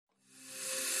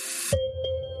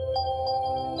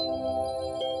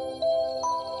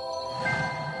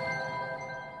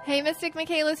Hey, Mystic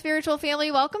Michaela spiritual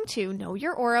family. Welcome to Know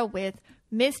Your Aura with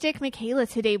Mystic Michaela.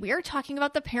 Today we are talking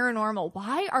about the paranormal.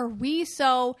 Why are we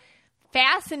so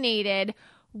fascinated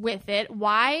with it?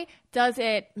 Why does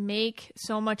it make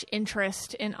so much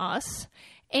interest in us?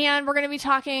 And we're going to be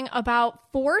talking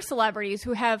about 4 celebrities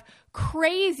who have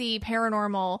crazy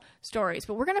paranormal stories,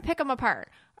 but we're going to pick them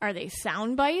apart. Are they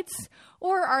sound bites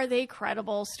or are they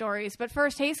credible stories? But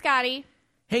first, hey, Scotty.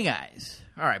 Hey, guys.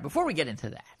 All right, before we get into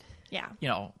that, yeah, you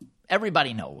know,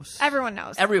 everybody knows. Everyone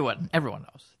knows. Everyone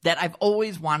knows that I've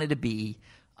always wanted to be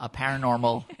a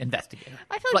paranormal investigator.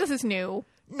 I feel like this is new.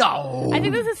 No. I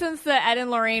think this is since the Ed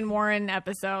and Lorraine Warren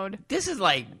episode. This is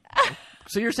like...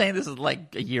 So you're saying this is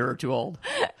like a year or two old?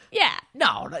 Yeah.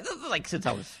 No, this is like since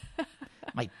I was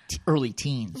my early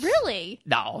teens. Really?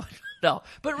 No. But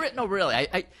no, really.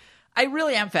 I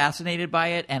really am fascinated by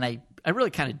it, and I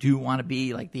really kind of do want to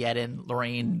be like the Ed and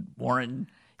Lorraine Warren.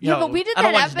 But we did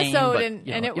that episode, and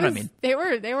it was, what I mean? they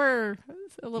were a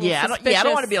little suspicious. I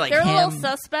don't want to be like they're him. They're a little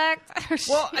suspect.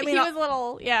 Well, I mean, he was a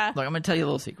little, yeah. Look, I'm going to tell you a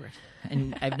little secret,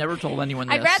 and I've never told anyone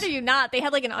this. I'd rather you not. They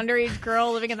had like an underage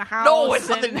girl living in the house. No, it's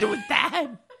nothing to do with that.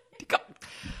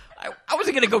 I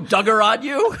wasn't going to go Duggar on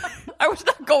you. I was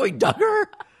not going Duggar.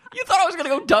 You thought I was going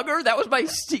to go Duggar? That was my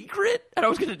secret, and I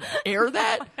was going to air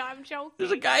that? I'm joking.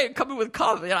 There's a guy coming with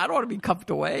cuffs. I don't want to be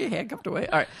handcuffed away.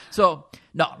 All right. So,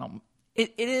 no.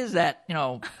 It is that,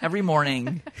 every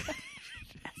morning.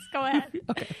 Go ahead.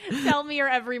 Okay. Tell me your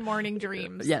every morning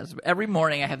dreams. Yes. Every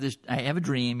morning I have a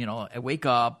dream. I wake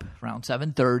up around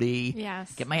 7:30.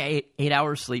 Yes. Get my 8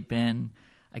 hours sleep in.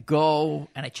 I go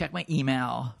and I check my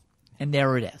email, and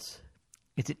there it is.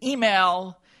 It's an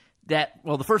email that,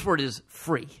 well, the first word is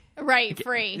free. Right,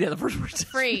 free. Yeah, the first word is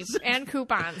free. And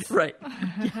coupons. Right.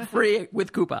 Free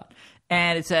with coupon.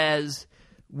 And it says,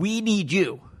 we need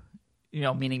you,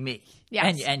 meaning me.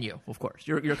 Yes. And you, of course.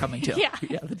 You're coming too. Yeah.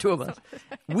 The two of us.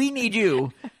 We need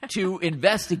you to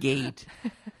investigate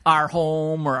our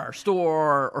home or our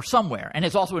store or somewhere. And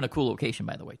it's also in a cool location,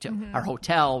 by the way, too. Mm-hmm. Our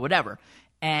hotel, whatever.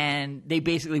 And they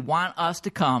basically want us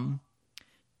to come,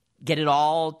 get it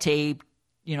all taped,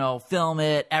 film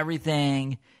it,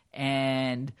 everything.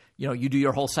 And, you do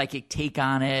your whole psychic take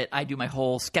on it. I do my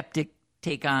whole skeptic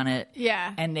take on it.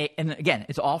 Yeah. And again,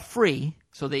 it's all free.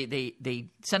 So they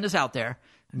send us out there,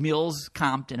 meals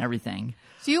comped and everything.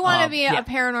 So you want to be a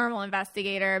paranormal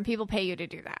investigator, and people pay you to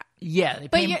do that. Yeah, they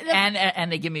pay me,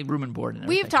 and they give me room and board and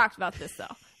everything. We've talked about this,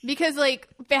 though. Because,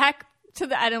 back to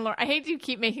the Ed and Lorraine, I hate to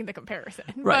keep making the comparison,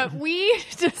 right. But we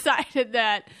decided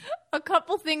that a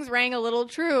couple things rang a little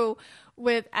true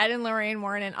with Ed and Lorraine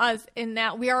Warren and us, in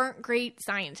that we aren't great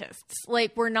scientists.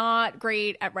 We're not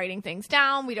great at writing things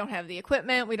down. We don't have the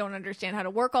equipment. We don't understand how to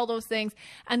work all those things.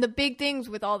 And the big things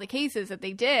with all the cases that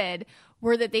they did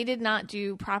were that they did not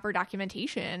do proper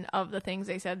documentation of the things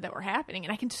they said that were happening.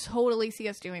 And I can totally see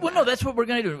us doing that. Well, no, that's what we're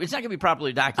going to do. It's not going to be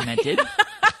properly documented.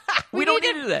 We don't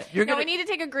need to do that. We need to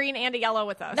take a green and a yellow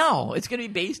with us. No, it's going to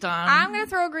be based on... I'm going to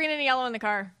throw a green and a yellow in the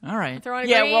car. All right. I'm throwing a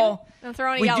green, I'm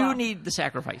throwing a yellow. We do need the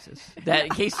sacrifices, that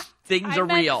in case things are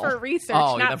real. For research,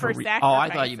 not for sacrifices. Oh, I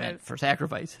thought you meant for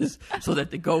sacrifices, so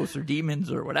that the ghosts or demons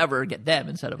or whatever get them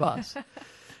instead of us.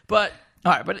 But,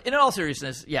 all right, but in all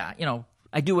seriousness, yeah,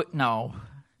 I do it... No,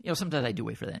 sometimes I do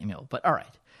wait for that email, but all right.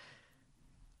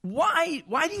 Why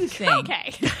do you think...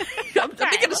 Okay. I'm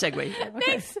making a segue.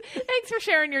 Okay. Thanks for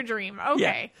sharing your dream.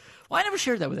 Okay. Yeah. Well, I never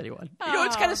shared that with anyone.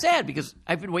 It's kind of sad because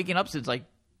I've been waking up since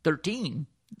 13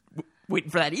 waiting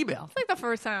for that email. It's the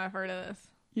first time I've heard of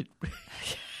this.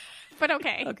 But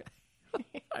okay. Okay.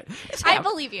 I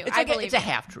believe you. It's a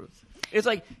half truth. It's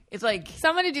like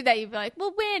someone to do that, you'd be like,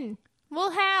 well, when?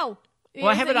 Well, how? Well,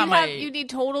 I have it on my... You need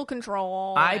total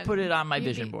control. I put it on my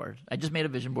vision board. I just made a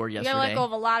vision board yesterday. You gotta let go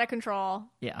of a lot of control.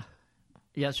 Yeah.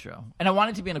 Yeah, that's true. And I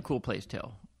want it to be in a cool place, too.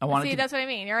 That's what I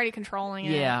mean. You're already controlling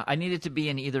it. Yeah. I need it to be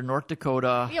in either North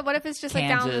Dakota, Yeah, what if it's just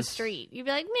Kansas. down the street? You'd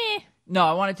be like, meh. No,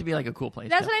 I want it to be a cool place.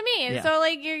 That's what I mean. Yeah. So,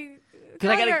 you're... Because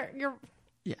I gotta...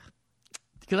 Yeah.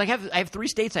 Because I have 3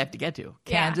 states I have to get to.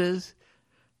 Kansas...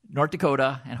 North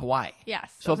Dakota, and Hawaii.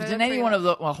 Yes. So if it's in any one of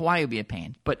the... Well, Hawaii would be a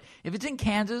pain. But if it's in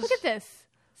Kansas... Look at this.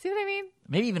 See what I mean?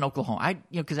 Maybe even Oklahoma.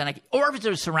 Because then or if it's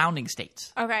the surrounding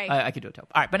states. Okay. I could do it too.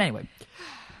 All right, but anyway.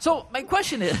 So my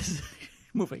question is...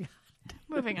 Moving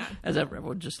on. As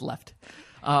everyone just left.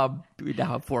 We now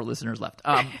have 4 listeners left.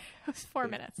 It was 4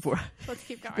 minutes. 4. Let's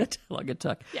keep going. That's a good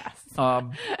tuck. Yes.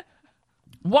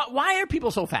 Why are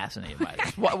people so fascinated by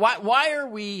this? Why are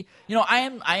we...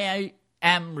 I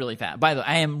am really By the way,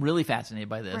 I am really fascinated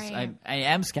by this. Right. I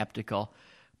am skeptical,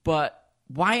 but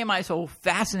why am I so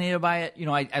fascinated by it?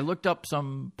 I looked up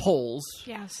some polls.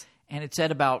 Yes. And it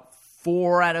said about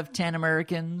 4 out of 10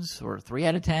 Americans, or 3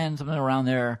 out of 10, something around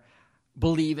there,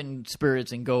 believe in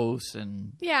spirits and ghosts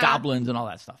and goblins and all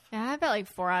that stuff. Yeah, I bet like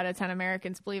 4 out of 10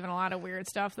 Americans believe in a lot of weird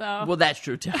stuff, though. Well, that's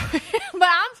true, too. But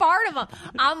I'm part of them.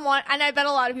 I'm one, and I bet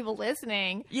a lot of people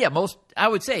listening I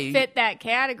would say... fit that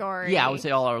category. Yeah, I would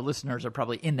say all our listeners are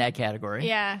probably in that category.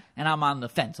 Yeah. And I'm on the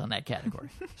fence on that category.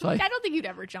 So I don't think you'd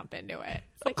ever jump into it.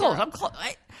 I'm close.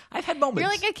 I've had moments. You're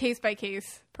like a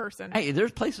case-by-case person. Hey,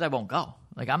 there's places I won't go.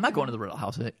 Like, I'm not going to the Riddle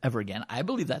House ever again. I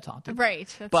believe that's haunted. Right,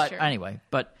 that's but true. Anyway,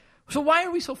 so why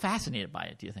are we so fascinated by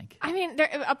it, do you think? I mean,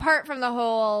 apart from the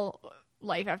whole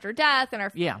life after death and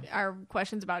our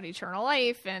questions about eternal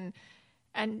life and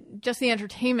just the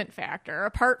entertainment factor,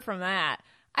 apart from that,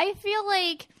 I feel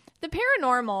like the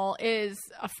paranormal is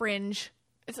a fringe.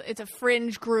 It's a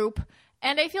fringe group.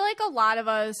 And I feel like a lot of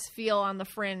us feel on the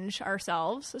fringe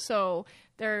ourselves. So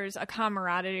there's a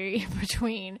camaraderie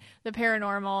between the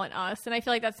paranormal and us. And I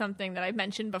feel like that's something that I've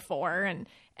mentioned before. And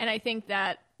I think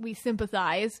that we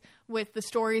sympathize with the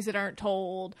stories that aren't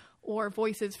told or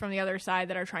voices from the other side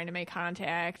that are trying to make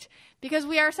contact, because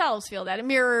we ourselves feel that. It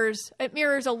mirrors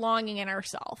a longing in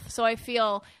ourselves. So I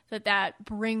feel that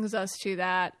brings us to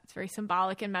that. It's very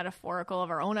symbolic and metaphorical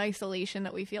of our own isolation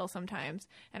that we feel sometimes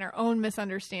and our own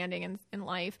misunderstanding in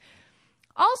life.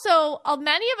 Also,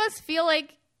 many of us feel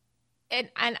like,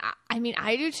 and I mean,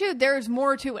 I do too, there's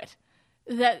more to it.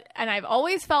 And I've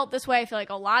always felt this way. I feel like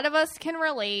a lot of us can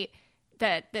relate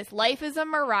that this life is a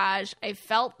mirage. I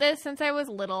felt this since I was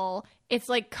little. It's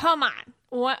like, come on,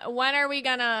 when are we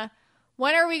gonna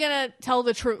tell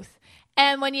the truth?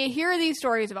 And when you hear these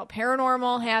stories about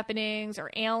paranormal happenings or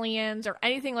aliens or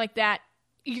anything like that,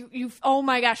 you oh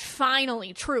my gosh,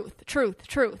 finally, truth.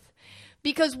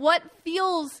 Because what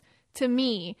feels to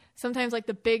me sometimes like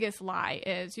the biggest lie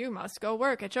is you must go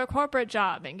work at your corporate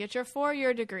job and get your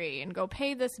 4-year degree and go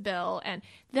pay this bill. And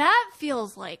that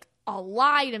feels like a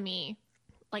lie to me.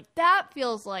 Like that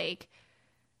feels like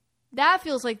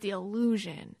the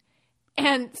illusion.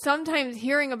 And sometimes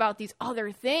hearing about these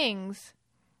other things,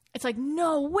 it's like,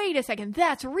 no, wait a second,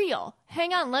 that's real.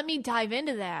 Hang on, let me dive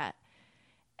into that.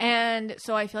 And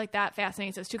so I feel like that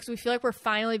fascinates us too, because we feel like we're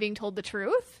finally being told the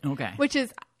truth. Okay. Which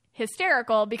is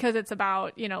hysterical because it's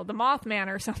about, the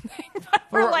Mothman or something. But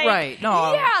we're like, right.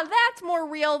 No. Yeah, that's more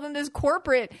real than this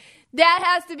corporate. That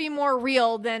has to be more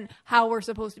real than how we're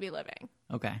supposed to be living.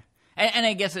 Okay. And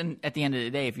I guess at the end of the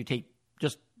day, if you take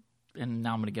and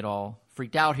now I'm going to get all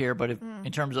freaked out here, but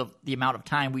in terms of the amount of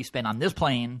time we spend on this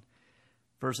plane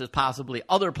versus possibly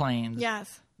other planes,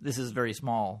 yes, this is a very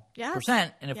small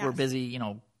percent. And if we're busy,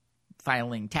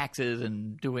 filing taxes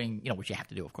and doing, which you have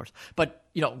to do, of course, but,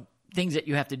 things that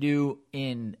you have to do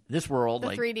in this world,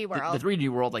 like 3D world. The 3D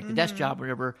world, like the desk job or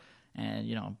whatever,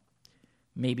 and,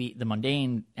 maybe the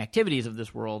mundane activities of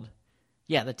this world,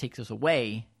 that takes us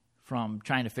away from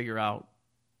trying to figure out,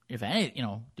 if any,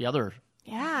 the other.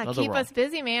 Yeah, other keep world. us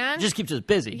busy, man. It just keeps us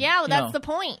busy. Yeah, well, that's the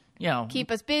point. Keep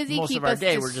us busy, most keep of our us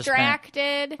day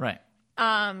distracted. We're just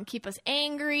right. Keep us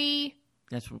angry.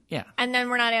 Yeah. And then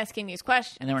we're not asking these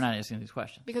questions.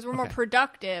 Because we're more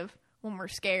productive when we're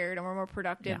scared, and we're more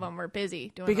productive when we're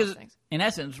busy doing those things. In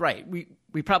essence, right,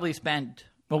 we probably spent,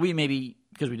 we maybe,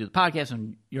 because we do the podcast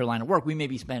and your line of work, we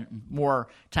maybe spent more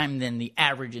time than the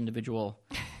average individual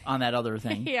on that other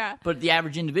thing. Yeah. But the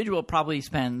average individual probably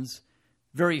spends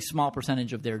very small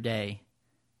percentage of their day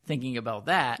thinking about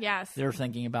that. Yes. They're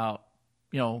thinking about,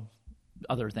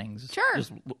 other things. Sure.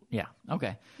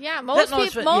 Okay. Yeah, most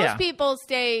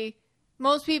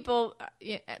people,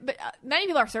 but many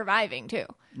people are surviving too.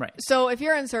 Right. So if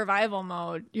you're in survival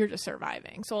mode, you're just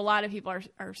surviving. So a lot of people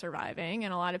are surviving,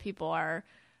 and a lot of people are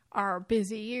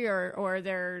busy or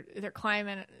they're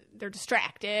climbing, they're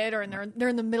distracted, or they're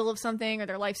in the middle of something, or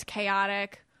their life's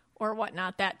chaotic or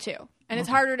whatnot. That too. And it's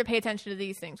harder to pay attention to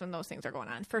these things when those things are going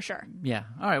on, for sure. Yeah.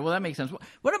 All right. Well, that makes sense.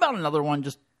 What about another one?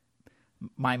 Just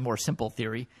my more simple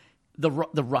theory, the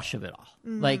rush of it all.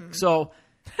 Like, so.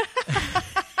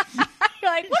 You're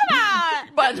like, what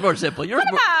about? Mine's more simple. You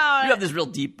have this real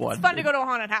deep one. It's fun to go to a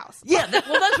haunted house. Yeah. That's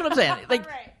what I'm saying. Like,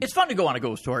 It's fun to go on a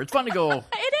ghost tour. It's fun to go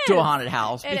to a haunted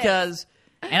house because.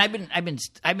 And I've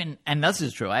been, and this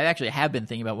is true. I actually have been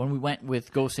thinking about when we went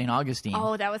with Ghost St. Augustine.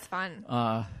 Oh, that was fun.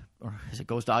 Or is it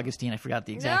Ghost Augustine? I forgot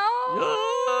the exact.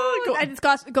 No, it's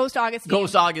Ghost Augustine.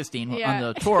 Ghost Augustine on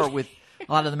the tour with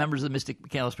a lot of the members of the Mystic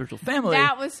Michaela Spiritual Family.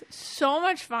 That was so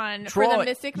much fun for the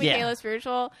Mystic Michaela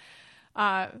Spiritual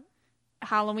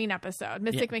Halloween episode.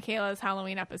 Mystic Michaela's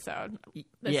Halloween episode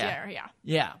this year.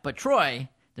 Yeah, but Troy,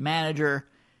 the manager,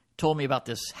 told me about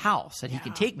this house that he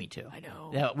can take me to. I know.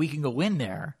 That we can go in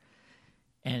there.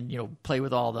 and play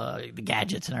with all the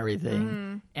gadgets and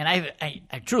everything. And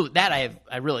I truly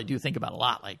I really do think about a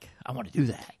lot. Like, I want to do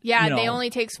that. Yeah, they only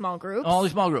take small groups. Only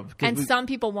small groups. And some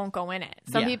people won't go in it.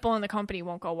 Some people in the company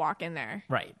won't go walk in there.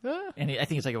 Right. And I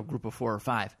think it's like a group of 4 or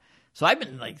 5. So I've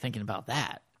been like thinking about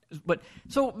that. But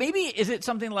so maybe is it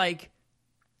something like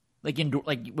was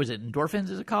it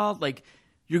endorphins? Is it called? Like,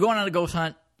 you're going on a ghost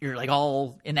hunt. You're like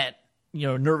all in that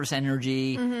nervous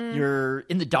energy. You're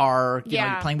in the dark.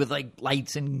 You're playing with like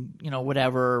lights and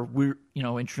whatever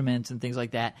instruments and things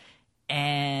like that.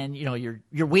 And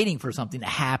you're waiting for something to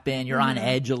happen. You're on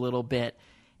edge a little bit.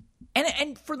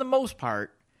 And for the most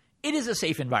part, it is a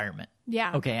safe environment.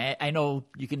 Yeah. Okay. I know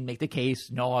you can make the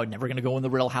case. No, I'm never going to go in the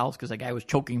Riddle House because that guy was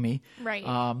choking me. Right.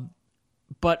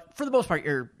 But for the most part,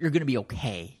 you're going to be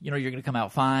okay. You're going to come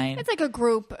out fine. It's like a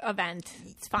group event.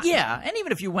 It's fine. Yeah. And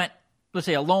even if you went, let's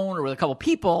say, alone or with a couple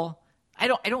people, I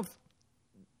don't.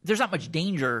 There's not much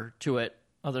danger to it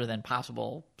other than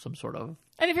possible some sort of.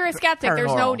 And if you're a skeptic, paranormal.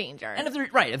 There's no danger. And if there's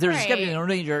a skeptic, there's no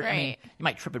danger. I mean, you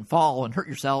might trip and fall and hurt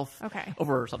yourself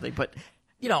over something. But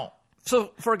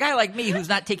so for a guy like me who's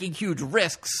not taking huge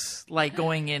risks, like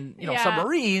going in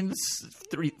submarines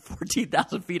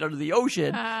 14,000 feet under the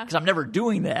ocean, because I'm never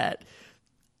doing that.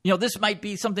 This might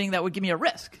be something that would give me a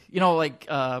risk, or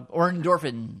an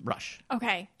endorphin rush.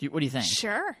 Okay. What do you think?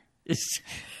 Sure.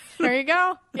 There you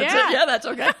go. That's it? Yeah, that's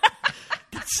okay.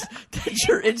 that's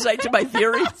your insight to my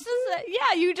theory?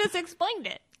 Yeah, you just explained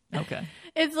it. Okay.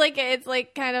 It's like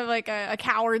kind of like a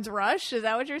coward's rush. Is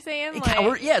that what you're saying?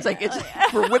 Yeah, it's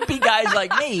for wimpy guys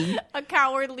like me. A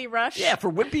cowardly rush. Yeah,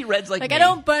 for wimpy reds like me. I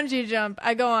don't bungee jump.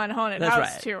 I go on haunted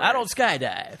house tours. I don't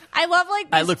skydive. I love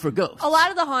I look for ghosts. A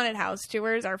lot of the haunted house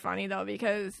tours are funny though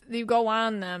because you go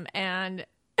on them and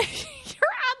you're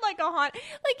on like a haunt,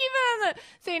 like even on the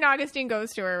St. Augustine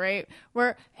ghost tour, right?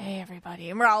 Where hey everybody,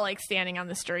 and we're all like standing on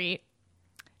the street,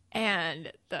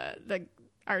 and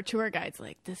our tour guide's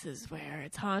like, this is where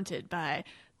it's haunted by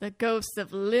the ghosts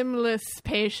of limbless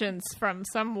patients from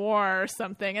some war or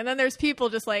something. And then there's people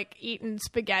just like eating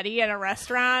spaghetti at a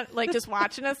restaurant, like just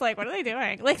watching us like, what are they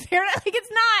doing? Like, they're not, like, it's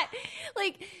not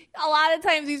like a lot of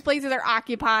times these places are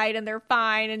occupied and they're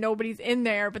fine and nobody's in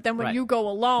there. But then when you go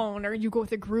alone or you go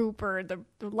with a group or the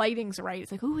lighting's right,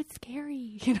 it's like, oh, it's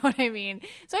scary. You know what I mean?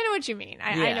 So I know what you mean.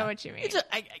 I know what you mean.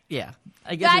 I guess.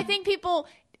 I think people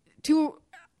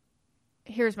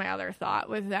here's my other thought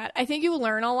with that. I think you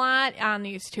learn a lot on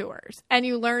these tours, and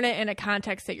you learn it in a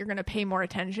context that you're going to pay more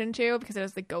attention to because it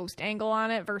has the ghost angle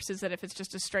on it versus that if it's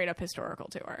just a straight up historical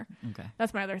tour. Okay.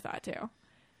 That's my other thought too.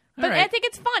 But I think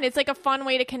it's fun. It's like a fun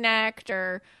way to connect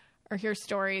or hear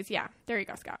stories. Yeah. There you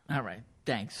go, Scott. All right.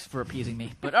 Thanks for appeasing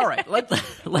me. But all right,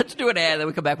 let's do an ad. Then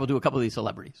we come back. We'll do a couple of these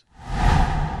celebrities.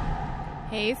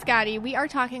 Hey, Scotty. We are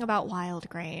talking about wild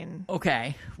grain.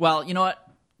 Okay. Well, you know what?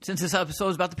 Since this episode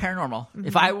is about the paranormal,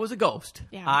 if I was a ghost,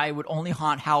 I would only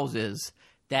haunt houses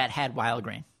that had wild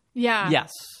grain. Yeah.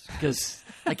 Yes. Because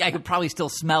I could probably still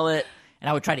smell it, and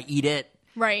I would try to eat it.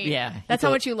 Right. Yeah. That's how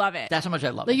much you love it. That's how much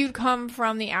I love it. You'd come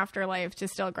from the afterlife to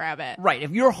still grab it. Right. If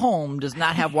your home does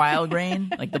not have wild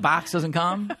grain, like the box doesn't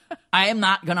come, I am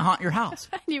not going to haunt your house.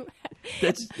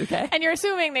 That's okay. And you're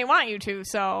assuming they want you to,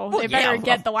 so they better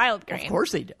get the wild grain. Of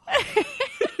course they do.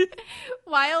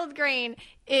 Wild Grain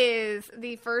is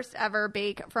the first ever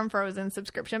bake from frozen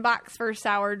subscription box for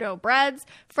sourdough breads,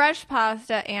 fresh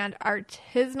pasta, and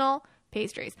artisanal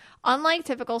pastries. Unlike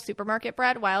typical supermarket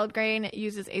bread, Wild Grain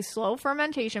uses a slow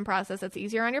fermentation process that's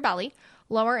easier on your belly,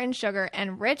 lower in sugar,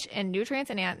 and rich in nutrients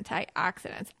and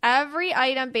antioxidants. Every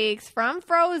item bakes from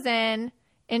frozen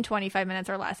in 25 minutes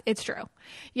or less. It's true.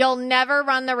 You'll never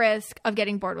run the risk of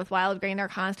getting bored with Wild Grain. They're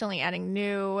constantly adding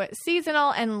new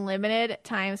seasonal and limited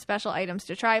time special items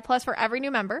to try. Plus, for every new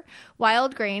member,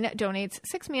 Wild Grain donates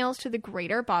 6 meals to the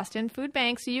Greater Boston Food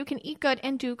Bank so you can eat good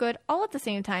and do good all at the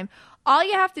same time. All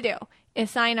you have to do is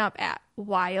sign up at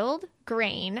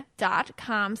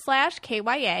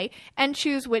wildgrain.com/KYA and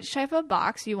choose which type of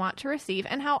box you want to receive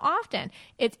and how often.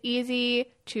 It's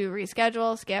easy to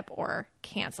reschedule, skip, or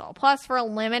cancel. Plus, for a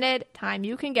limited time,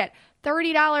 you can get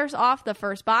 $30 off the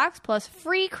first box plus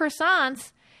free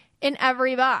croissants in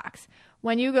every box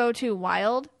when you go to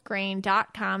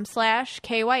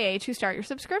wildgrain.com/KYA to start your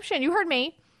subscription. You heard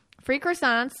me. Free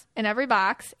croissants in every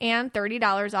box and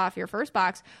 $30 off your first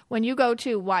box when you go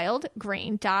to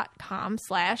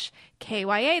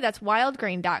wildgrain.com/KYA. That's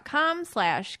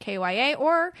wildgrain.com/KYA,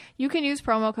 or you can use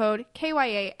promo code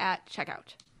KYA at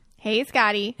checkout. Hey,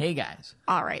 Scotty. Hey, guys.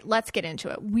 All right, let's get into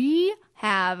it. We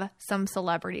have some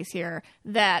celebrities here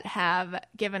that have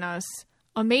given us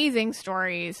amazing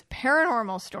stories,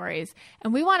 paranormal stories,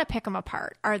 and we want to pick them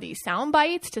apart. Are these sound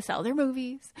bites to sell their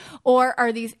movies, or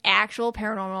are these actual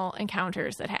paranormal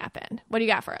encounters that happened? What do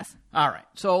you got for us? All right.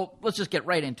 So let's just get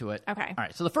right into it. Okay. All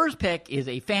right. So the first pick is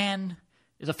a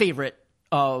favorite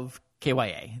of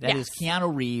KYA. That is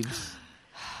Keanu Reeves.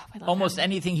 Almost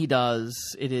anything he does,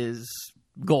 it is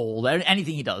gold.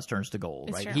 Anything he does turns to gold,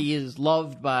 It's right? true. He is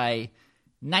loved by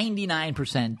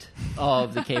 99%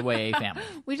 of the KYA family.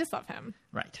 We just love him.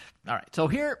 Right. All right. So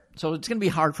it's going to be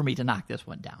hard for me to knock this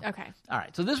one down. Okay. All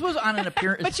right. So this was on an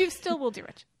appearance. But you still will do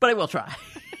it. But I will try.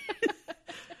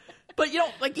 But,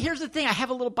 here's the thing. I have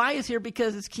a little bias here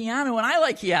because it's Keanu, and I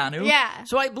like Keanu. Yeah.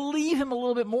 So I believe him a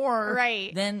little bit more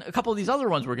Right. than a couple of these other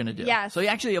ones we're going to do. Yes. So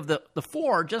actually, of the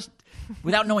four, just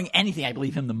without knowing anything, I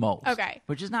believe him the most. Okay.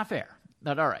 Which is not fair.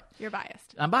 But all right. You're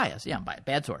biased. I'm biased. Yeah, I'm biased.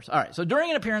 Bad source. All right. So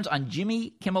during an appearance on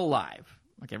Jimmy Kimmel Live.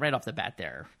 Okay, right off the bat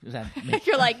there. Does that make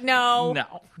You're like, no.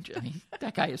 No. Jimmy,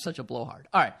 that guy is such a blowhard.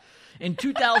 All right. In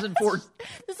 2004.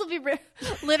 This will be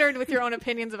littered with your own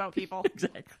opinions about people.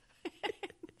 Exactly.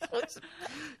 It's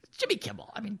Jimmy Kimmel.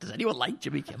 I mean, does anyone like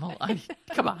Jimmy Kimmel?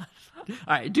 Come on. All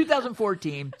right. In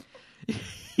 2014,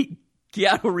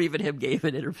 Keanu Reeves and him gave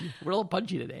an interview. We're a little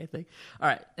punchy today, I think. All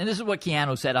right. And this is what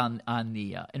Keanu said on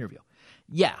the interview.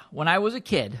 Yeah, when I was a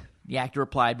kid, the actor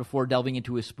replied before delving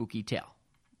into his spooky tale.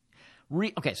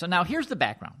 Okay, so now here's the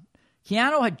background.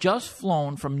 Keanu had just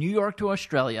flown from New York to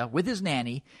Australia with his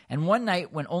nanny, and one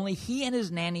night when only he and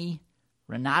his nanny,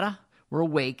 Renata, were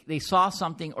awake, they saw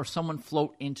something or someone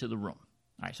float into the room.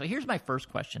 All right, so here's my first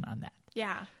question on that.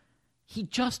 Yeah. He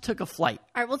just took a flight.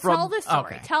 All right, well, tell the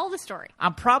story. Okay. Tell the story.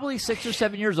 I'm probably 6 or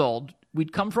 7 years old.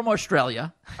 We'd come from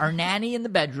Australia. Our nanny in the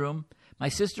bedroom. My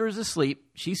sister is asleep.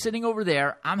 She's sitting over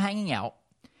there. I'm hanging out.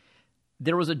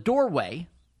 There was a doorway.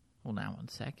 Hold on one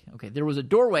sec. Okay, there was a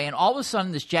doorway, and all of a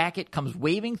sudden this jacket comes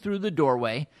waving through the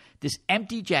doorway. This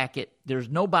empty jacket. There's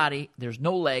no body. There's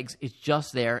no legs. It's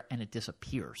just there, and it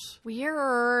disappears.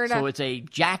 Weird. So it's a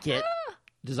jacket,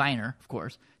 designer, of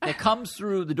course, that comes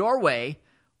through the doorway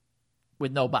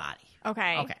with no body.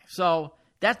 Okay. Okay, so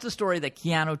that's the story that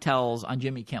Keanu tells on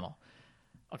Jimmy Kimmel.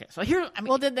 Okay, so here,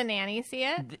 Well, did the nanny see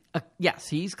it? Yes,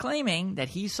 he's claiming that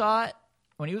he saw it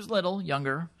when he was little,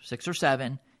 younger, 6 or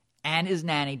 7, and his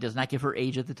nanny, does not give her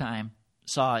age at the time,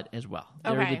 saw it as well.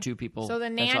 They're Okay. the two people. So the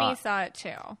that nanny it. saw it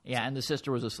too. Yeah, and the sister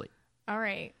was asleep. All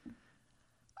right.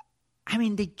 I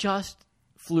mean, they just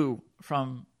flew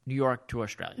from New York to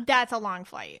Australia. That's a long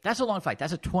flight. That's a long flight.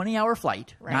 That's a 20-hour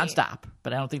flight, Right. nonstop.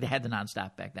 But I don't think they had the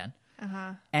nonstop back then.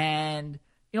 Uh-huh. And,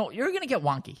 you're going to get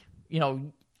wonky.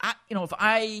 If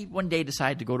I one day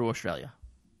decide to go to Australia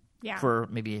Yeah. for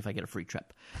maybe if I get a free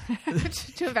trip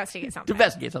to investigate something. to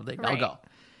investigate something, I'll Right. go.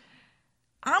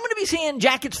 I'm going to be seeing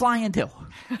jackets flying too.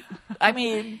 I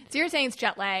mean, So you're saying it's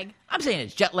jet lag. I'm saying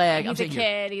it's jet lag. He's I'm saying a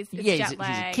kid. It's he's jet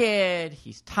lag. a kid.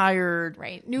 He's tired.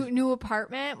 Right. New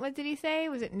apartment. What did he say?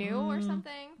 Was it new or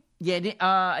something? Yeah,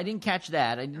 I didn't catch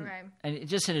that. I didn't. Okay. And it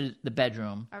just in the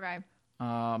bedroom. Okay.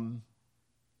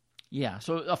 Yeah,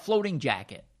 so a floating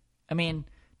jacket. I mean,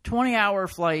 20-hour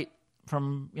flight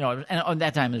from, and on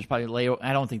that time there's probably layover.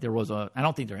 I don't think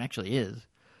there actually is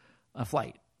a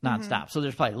flight nonstop. So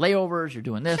there's probably layovers. You're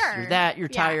doing this, Sure. you're that, you're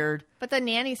Yeah. tired. But the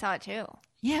nanny saw it too.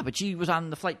 Yeah, but she was on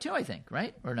the flight too, I think,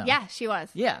 right? Or no? Yeah, she was.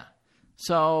 Yeah.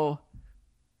 So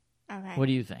Okay. what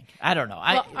do you think? I don't know.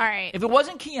 Well, all right. If it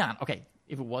wasn't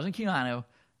Keanu,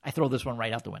 I throw this one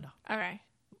right out the window. Okay.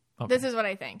 Okay. This is what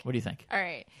I think. What do you think? All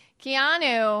right.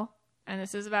 Keanu, and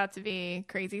this is about to be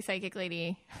crazy psychic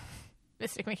lady,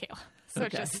 Mystic Michaela. So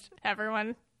Okay. just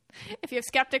everyone, if you have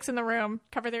skeptics in the room,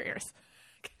 cover their ears.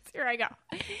 'Cause here I go.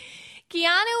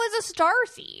 Keanu is a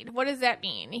starseed. What does that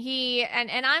mean?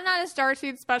 And I'm not a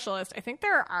starseed specialist. I think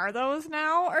there are those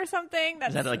now or something.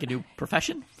 Is that like a new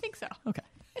profession? I think so. Okay.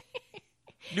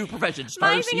 New profession,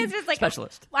 My starseed thing is just like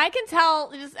specialist. I can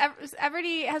tell just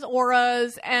everybody has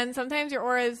auras, and sometimes your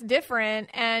aura is different,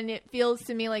 and it feels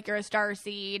to me like you're a star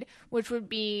seed, which would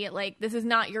be like this is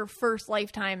not your first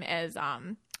lifetime as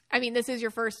this is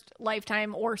your first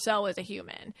lifetime or so as a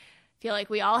human. I feel like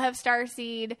we all have star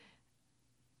seed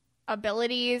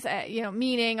abilities,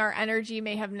 meaning our energy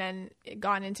may have then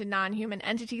gone into non-human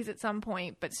entities at some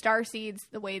point, but star seeds,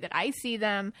 the way that I see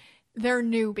them, they're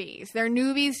newbies. They're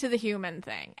newbies to the human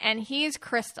thing. And he's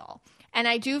crystal. And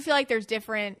I do feel like there's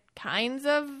different kinds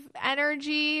of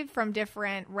energy from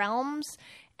different realms.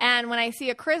 And when I see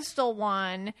a crystal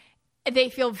one, they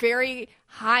feel very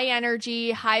high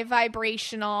energy, high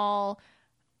vibrational,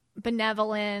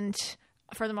 benevolent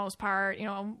for the most part.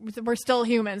 We're still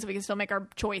humans. We can still make our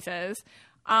choices.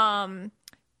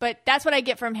 But that's what I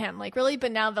get from him. Like, really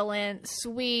benevolent,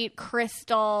 sweet,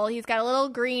 crystal. He's got a little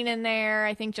green in there,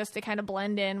 I think, just to kind of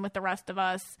blend in with the rest of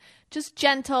us. Just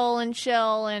gentle and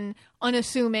chill and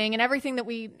unassuming and everything that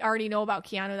we already know about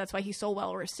Keanu. That's why he's so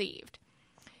well received.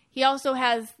 He also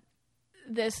has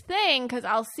this thing, because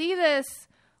I'll see this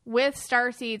with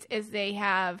Starseeds, is they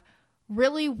have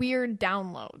really weird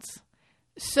downloads.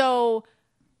 So,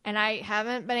 and I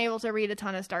haven't been able to read a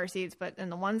ton of Starseeds, but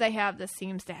in the ones I have, this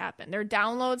seems to happen. Their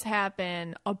downloads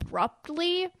happen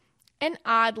abruptly and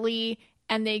oddly,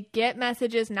 and they get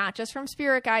messages not just from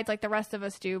spirit guides like the rest of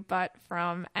us do, but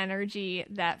from energy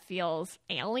that feels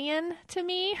alien to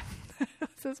me.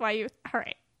 This is why all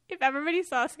right. If everybody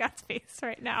saw Scott's face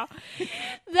right now,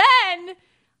 then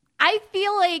I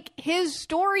feel like his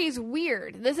story's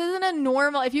weird. This isn't a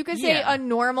normal, if you could say a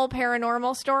normal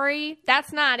paranormal story,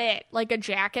 that's not it. Like a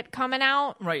jacket coming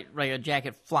out. Right, a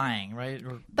jacket flying, right?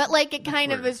 But like it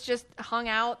kind of was just hung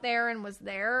out there and was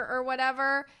there or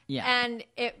whatever. Yeah. And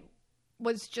it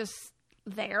was just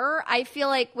there. I feel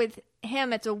like with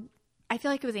him, I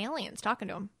feel like it was aliens talking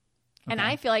to him. Okay. And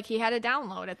I feel like he had a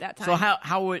download at that time. So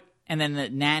how would, and then the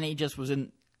nanny just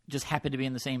happened to be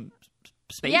in the same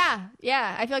space?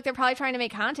 Yeah. I feel like they're probably trying to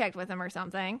make contact with him or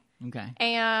something. Okay.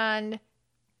 And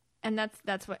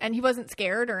that's what, and he wasn't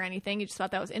scared or anything. He just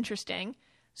thought that was interesting.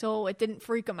 So it didn't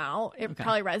freak him out. It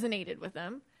probably resonated with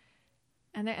him.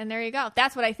 And there you go.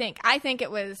 That's what I think. I think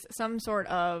it was some sort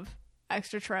of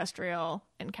extraterrestrial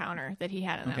encounter that he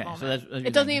had in that moment. So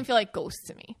it doesn't even feel like ghosts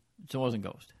to me. So it wasn't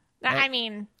ghost. I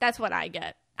mean, that's what I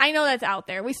get. I know that's out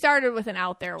there. We started with an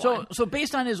out there one. So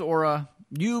based on his aura,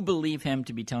 you believe him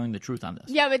to be telling the truth on this?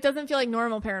 Yeah, but it doesn't feel like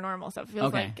normal paranormal stuff. It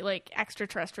feels like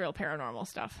extraterrestrial paranormal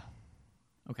stuff.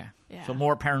 Okay. Yeah. So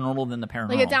more paranormal than the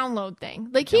paranormal. Like a download thing.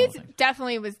 Like he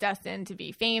definitely was destined to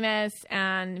be famous,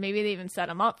 and maybe they even set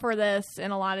him up for this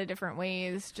in a lot of different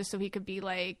ways just so he could be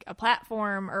like a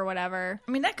platform or whatever.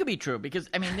 I mean, that could be true because,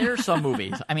 I mean, there are some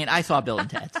movies. I mean, I saw Bill and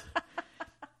Ted's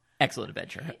Excellent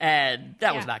Adventure, and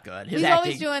that was not good. He's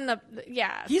always doing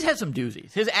He's had some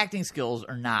doozies. His acting skills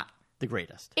are not the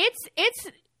greatest. It's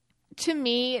to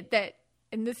me that,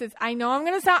 and this is, I know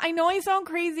I sound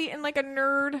crazy and like a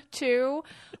nerd too,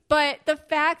 but the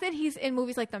fact that he's in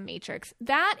movies like The Matrix,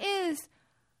 that is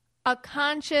a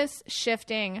conscious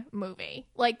shifting movie.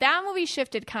 Like that movie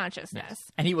shifted consciousness.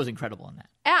 Yes. And he was incredible in that.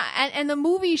 Yeah, and the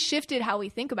movie shifted how we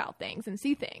think about things and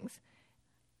see things.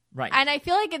 Right. And I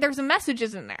feel like there's some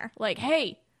messages in there. Like,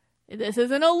 hey, this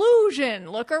is an illusion.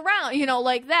 Look around,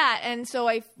 like that. And so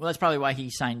well, that's probably why he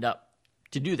signed up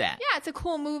to do that. Yeah, it's a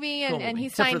cool movie, and he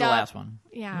Except signed for the up. last one.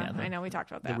 Yeah, I know we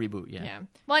talked about that. The reboot, yeah.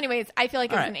 Well, anyways, I feel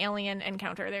like it's an alien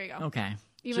encounter. There you go. Okay.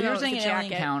 Even so you're saying an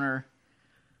alien encounter.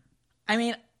 I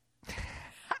mean,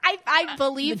 I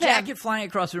believe the jacket flying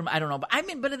across the room. I don't know,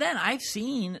 but then I've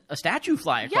seen a statue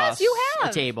fly across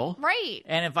a table, right?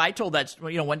 And if I told that,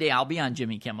 one day I'll be on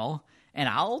Jimmy Kimmel and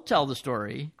I'll tell the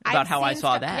story about how I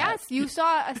saw that. Yes, you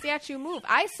saw a statue move.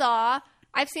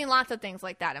 I've seen lots of things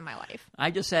like that in my life.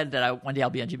 I just said that one day I'll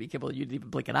be on Jimmy Kimmel. You didn't even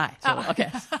blink an eye. So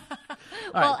okay.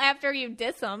 Well, after you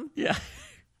diss them, yeah,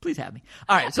 please have me.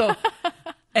 All right. So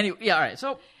anyway, yeah. All right.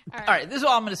 So all right. This is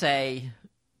all I'm going to say.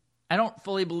 I don't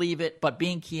fully believe it, but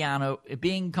coming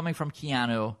from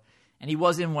Keanu, and he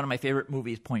was in one of my favorite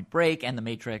movies, Point Break and The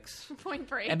Matrix. Point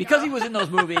Break. And because he was in those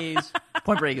movies,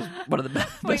 Point Break is one of the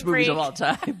best movies of all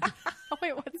time.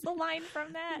 Wait, what's the line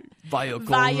from that?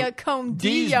 Vaya con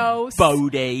Dios.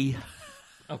 Bode.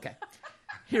 Okay.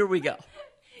 Here we go.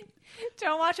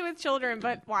 Don't watch it with children,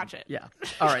 but watch it. Yeah.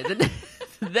 All right. The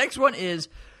next one is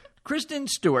Kristen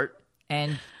Stewart,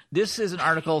 and this is an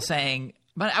article saying,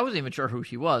 but I wasn't even sure who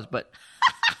she was, but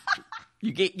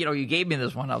you gave me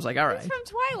this one. I was like, all right. It's from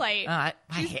Twilight.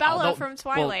 She's hate Bella from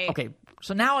Twilight. Well, okay,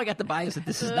 so now I got the bias that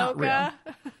this is not real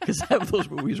because those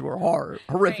movies were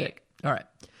horrific. Right. All right.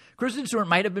 Kristen Stewart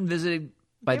might have been visited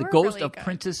by the ghost of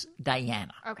Princess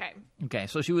Diana. Okay,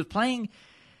 so she was playing.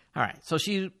 All right, so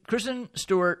Kristen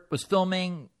Stewart was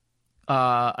filming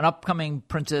an upcoming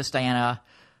Princess Diana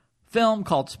film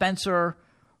called Spencer,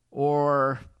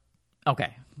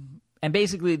 and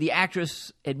basically the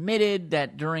actress admitted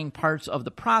that during parts of the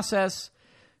process,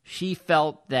 she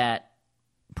felt that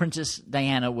Princess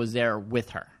Diana was there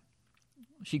with her.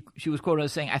 She was quoted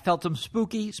as saying, "I felt some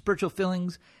spooky spiritual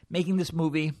feelings making this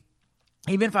movie.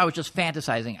 Even if I was just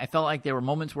fantasizing, I felt like there were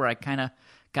moments where I kind of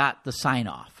got the sign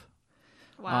off."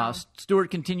 Wow. Stewart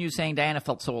continues saying Diana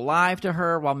felt so alive to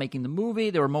her while making the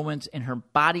movie. There were moments in her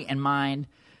body and mind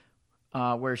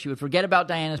where she would forget about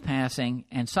Diana's passing,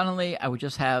 and suddenly I would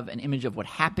just have an image of what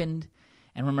happened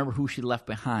and remember who she left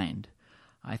behind.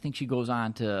 I think she goes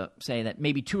on to say that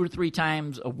maybe 2 or 3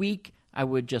 times a week, I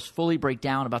would just fully break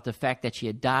down about the fact that she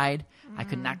had died. I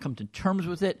could not come to terms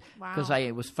with it because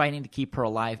I was fighting to keep her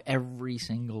alive every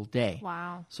single day.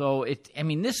 Wow. So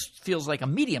this feels like a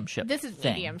mediumship. This is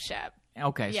thing. mediumship.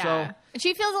 Okay, Yeah. so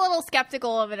she feels a little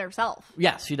skeptical of it herself.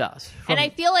 yes, she does. And I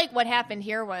feel like what happened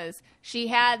here was she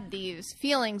had these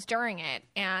feelings during it,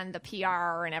 and the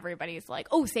PR and everybody's like,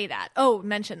 oh, say that. Oh,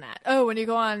 mention that. Oh, when you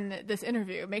go on this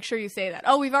interview, make sure you say that.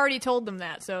 Oh, we've already told them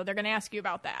that, so they're going to ask you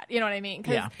about that. You know what I mean?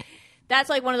 Because that's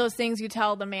like one of those things you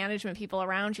tell the management people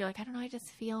around you, like, I don't know, I just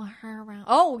feel her around.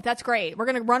 Oh, that's great. We're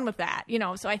going to run with that. You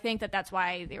know, so I think that that's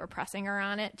why they were pressing her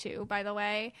on it, too, by the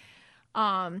way.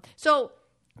 So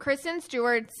Kristen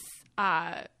Stewart's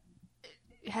has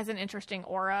an interesting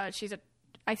aura.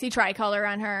 I see tricolor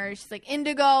on her. She's like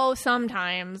indigo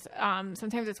sometimes.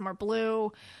 Sometimes it's more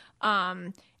blue.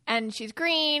 And she's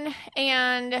green,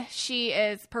 and she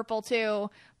is purple too.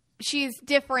 She's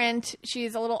different.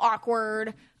 She's a little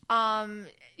awkward.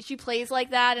 She plays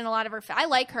like that in a lot of her. I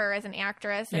like her as an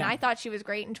actress, and I thought she was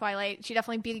great in Twilight. She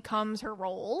definitely becomes her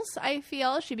roles. I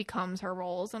feel she becomes her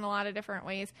roles in a lot of different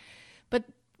ways. But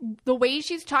the way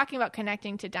she's talking about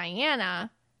connecting to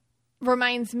Diana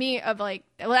reminds me of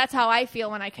that's how I feel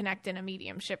when I connect in a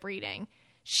mediumship reading.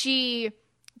 She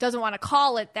doesn't want to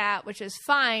call it that, which is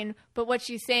fine. But what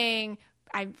she's saying,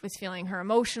 I was feeling her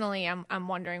emotionally. I'm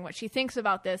wondering what she thinks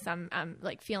about this. I'm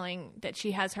like feeling that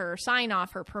she has her sign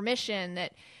off, her permission,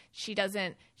 that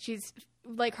she's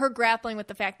like her grappling with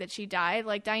the fact that she died.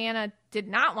 Like Diana did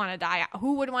not want to die.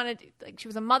 Who would want to, like, she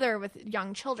was a mother with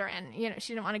young children, you know,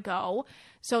 she didn't want to go.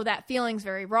 So that feeling's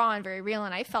very raw and very real.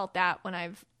 And I felt that when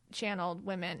I've channeled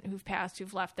women who've passed,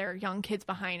 who've left their young kids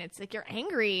behind. It's like, you're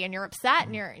angry and you're upset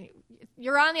and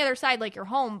you're on the other side, like you're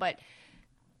home, but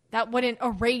that wouldn't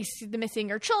erase the missing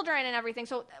your children and everything.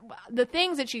 So the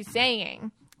things that she's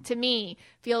saying to me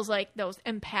feels like those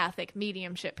empathic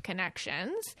mediumship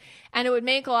connections. And it would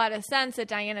make a lot of sense that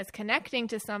Diana's connecting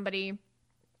to somebody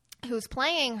who's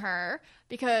playing her,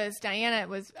 because Diana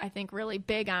was, I think, really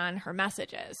big on her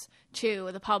messages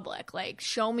to the public. Like,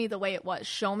 show me the way it was.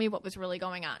 Show me what was really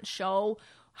going on. Show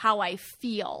how I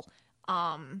feel.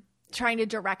 Trying to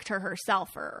direct her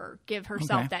herself or give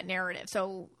herself that narrative.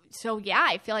 So yeah,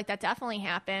 I feel like that definitely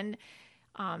happened.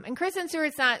 And Kristen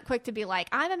Stewart's not quick to be like,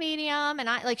 I'm a medium, and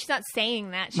she's not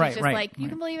saying that. She's you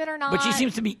can believe it or not. But she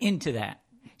seems to be into that.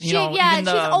 She's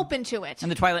open to it.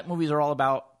 And the Twilight movies are all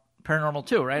about paranormal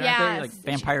too, right? Yes. Aren't they? Like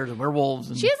vampires and werewolves.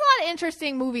 And... She has a lot of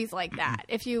interesting movies like that.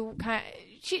 If you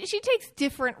she takes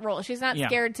different roles. She's not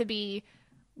scared to be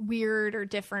weird or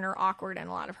different or awkward in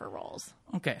a lot of her roles.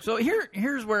 Okay, so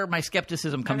here's where my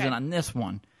skepticism comes in on this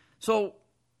one. So,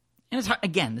 and it's hard,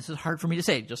 again, this is hard for me to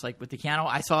say. Just like with the piano,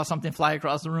 I saw something fly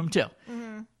across the room too.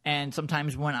 Mm-hmm. And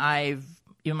sometimes when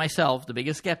even myself, the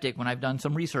biggest skeptic, when I've done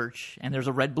some research and there's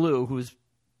a red blue who's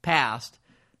passed,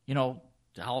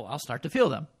 I'll start to feel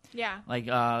them. Yeah. Like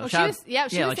she was saying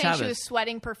she was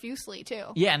sweating profusely too.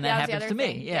 Yeah, and that happens to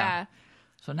me. Yeah.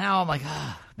 So now I'm like,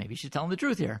 maybe she's telling the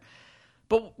truth here.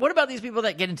 But what about these people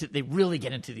that they really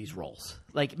get into these roles?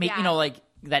 Like, like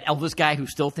that Elvis guy who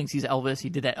still thinks he's Elvis. He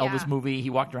did that Elvis movie. He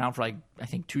walked around for I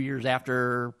think 2 years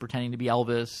after pretending to be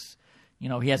Elvis.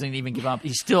 He hasn't even given up.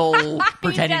 He's still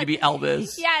pretending to be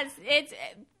Elvis. Yes,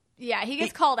 he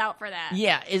gets called out for that.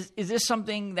 Yeah. Is this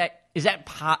something is that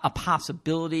a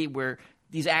possibility where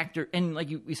these actors, and like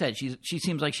we said, she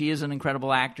seems like she is an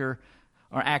incredible actor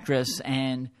or actress,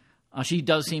 and she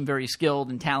does seem very skilled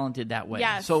and talented that way.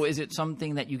 Yes. So is it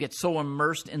something that you get so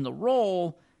immersed in the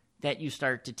role that you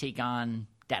start to take on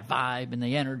that vibe and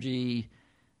the energy,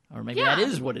 or maybe that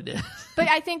is what it is? But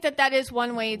I think that is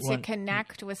one way to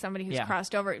connect with somebody who's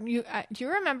crossed over. Do you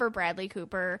remember Bradley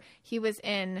Cooper? He was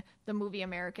in the movie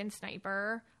American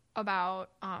Sniper about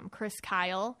Chris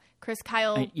Kyle. Chris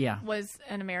Kyle was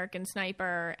an American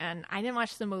sniper, and I didn't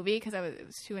watch the movie because it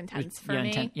was too intense for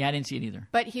me. I didn't see it either.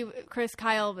 But Chris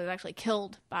Kyle was actually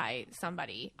killed by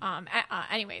somebody.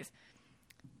 Anyways,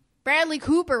 Bradley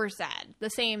Cooper said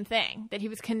the same thing, that he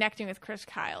was connecting with Chris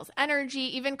Kyle's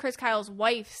energy. Even Chris Kyle's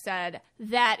wife said,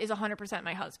 that is 100%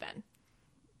 my husband.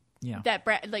 Yeah.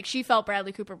 That she felt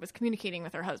Bradley Cooper was communicating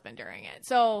with her husband during it.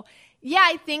 So, yeah,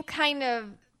 I think kind of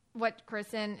what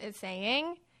Kristen is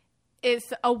saying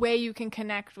is a way you can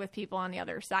connect with people on the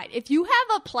other side. If you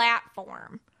have a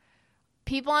platform,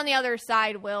 people on the other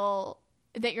side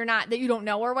that you don't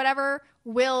know or whatever,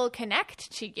 will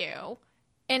connect to you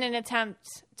in an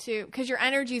attempt to, because your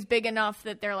energy is big enough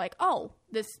that they're like, oh,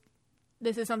 this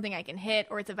is something I can hit,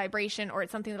 or it's a vibration, or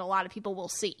it's something that a lot of people will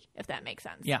see, if that makes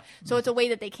sense. Yeah. So it's a way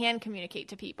that they can communicate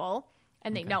to people,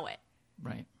 and they know it.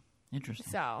 Right. Interesting.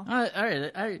 So. All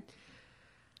right.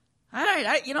 All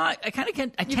right, I kind of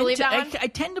can. believe that one? I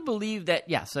tend to believe that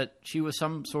yes, that she was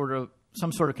some sort of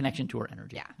connection to her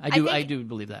energy. Yeah. I do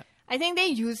believe that. I think they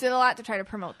used it a lot to try to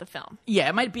promote the film. Yeah,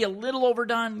 it might be a little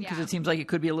overdone because Yeah. it seems like it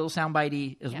could be a little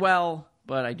soundbitey as well,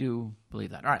 but I do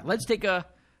believe that. All right, let's take a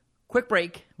quick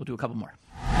break. We'll do a couple more.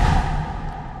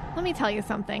 Let me tell you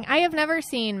something. I have never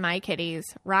seen my kitties,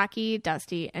 Rocky,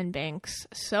 Dusty, and Binks,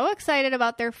 so excited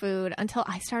about their food until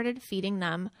I started feeding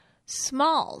them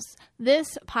Smalls.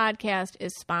 This podcast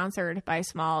is sponsored by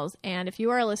Smalls, and if you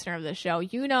are a listener of this show,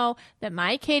 you know that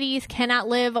my kitties cannot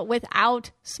live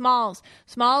without Smalls.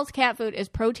 Smalls cat food is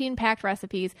protein-packed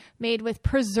recipes made with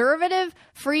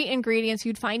preservative-free ingredients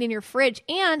you'd find in your fridge,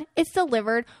 and it's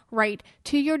delivered right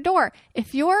to your door.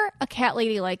 If you're a cat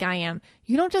lady like I am,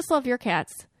 you don't just love your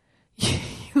cats.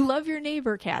 You love your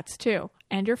neighbor cats too,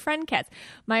 and your friend cats.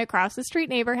 My across the street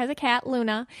neighbor has a cat,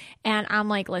 Luna, and I'm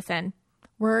like, listen,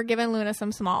 we're giving Luna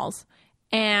some Smalls.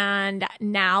 And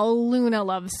now Luna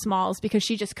loves Smalls because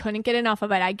she just couldn't get enough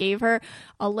of it. I gave her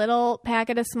a little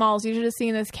packet of Smalls. You should have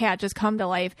seen this cat just come to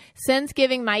life. Since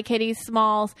giving my kitties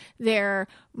Smalls, they're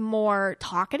more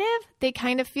talkative. They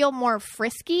kind of feel more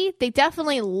frisky. They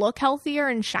definitely look healthier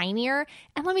and shinier.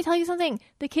 And let me tell you something.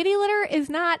 The kitty litter is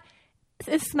not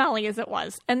as smelly as it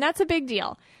was, and that's a big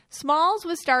deal. Smalls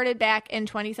was started back in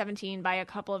 2017 by a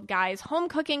couple of guys home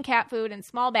cooking cat food in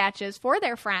small batches for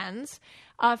their friends.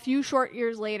 A few short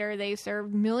years later, they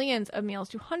served millions of meals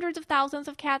to hundreds of thousands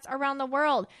of cats around the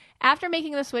world. After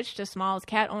making the switch to Smalls,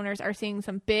 cat owners are seeing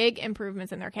some big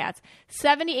improvements in their cats.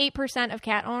 78% of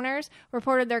cat owners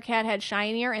reported their cat had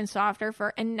shinier and softer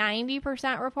fur, and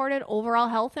 90% reported overall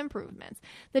health improvements.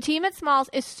 The team at Smalls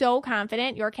is so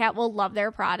confident your cat will love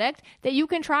their product that you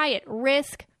can try it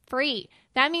risk-free.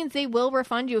 That means they will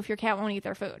refund you if your cat won't eat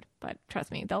their food. But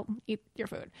trust me, they'll eat your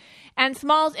food. And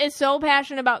Smalls is so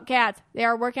passionate about cats, they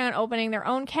are working on opening their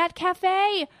own cat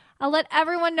cafe. I'll let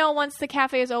everyone know once the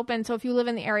cafe is open, so if you live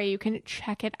in the area, you can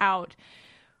check it out.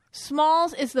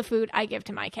 Smalls is the food I give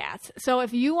to my cats. So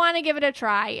if you want to give it a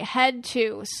try, head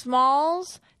to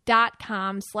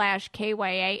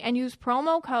smalls.com/KYA and use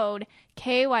promo code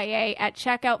KYA at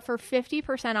checkout for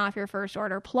 50% off your first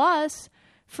order, plus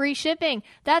free shipping.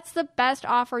 That's the best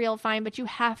offer you'll find, but you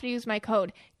have to use my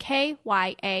code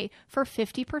KYA for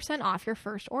 50% off your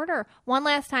first order. One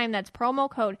last time, that's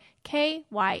promo code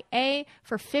KYA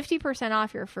for 50%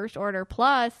 off your first order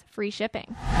plus free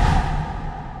shipping.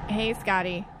 Hey,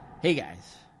 Scotty. Hey,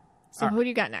 guys. So who do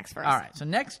you got next for us? All right. So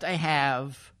next I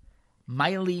have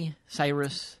Miley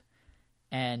Cyrus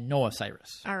and Noah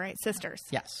Cyrus. All right, sisters.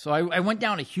 Yes. So I went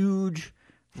down a huge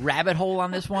rabbit hole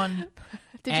on this one.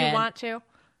 Did you want to?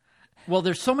 Well,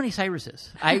 there's so many Cyruses.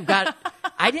 I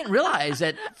didn't realize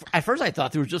that. At first, I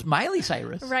thought there was just Miley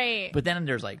Cyrus. Right. But then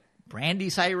there's like Brandy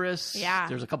Cyrus. Yeah.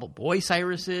 There's a couple boy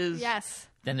Cyruses. Yes.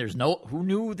 Then there's who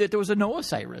knew that there was a Noah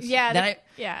Cyrus? Yeah. Then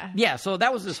yeah. So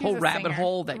that was this She's whole a rabbit singer.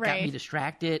 hole that got me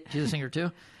distracted. She's a singer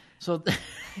too. So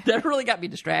that really got me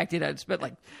distracted. I'd spent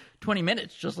like 20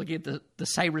 minutes just looking at the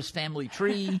Cyrus family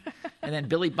tree, and then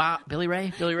Billy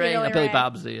Ray. Billy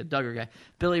Bob's the Duggar guy.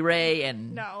 Billy Ray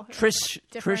and Trish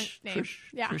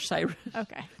Cyrus.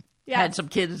 Okay. Yeah. Had some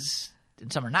kids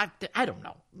and some are not. I don't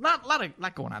know. Lot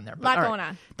going on there. But, lot going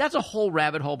on. That's a whole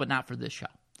rabbit hole, but not for this show.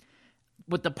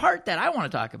 But the part that I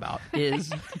want to talk about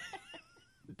is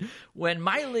when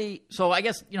Miley. So I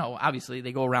guess obviously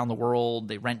they go around the world.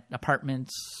 They rent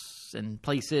apartments and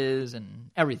places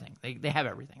and everything. They have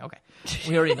everything. Okay.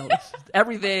 We already know this.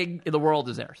 Everything in the world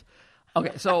is theirs.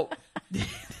 Okay, so they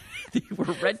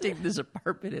were renting this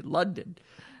apartment in London,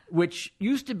 which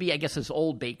used to be, I guess, this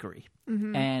old bakery.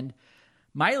 Mm-hmm. And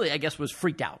Miley, I guess, was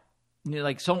freaked out.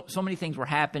 Like so many things were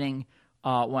happening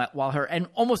while her and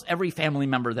almost every family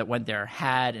member that went there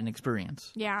had an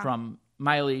experience. Yeah. From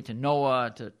Miley to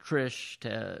Noah to Trish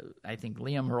to I think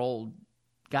Liam, her old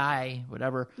guy,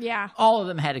 whatever. Yeah. All of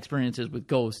them had experiences with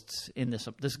ghosts in this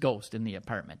ghost in the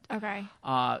apartment. Okay.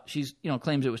 She's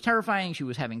claims it was terrifying. She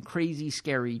was having crazy,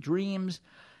 scary dreams.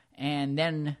 And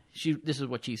then this is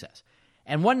what she says.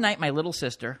 And one night, my little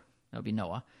sister, that would be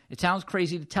Noah, it sounds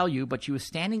crazy to tell you, but she was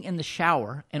standing in the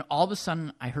shower, and all of a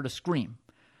sudden, I heard a scream.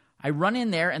 I run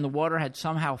in there, and the water had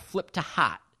somehow flipped to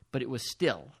hot, but it was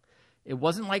still. It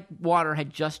wasn't like water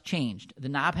had just changed. The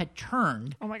knob had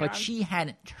turned, but she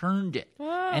hadn't turned it,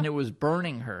 and it was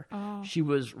burning her. Oh. She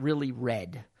was really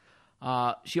red.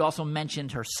 She also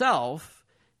mentioned herself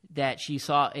that she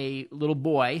saw a little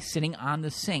boy sitting on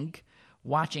the sink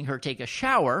watching her take a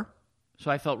shower, so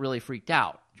I felt really freaked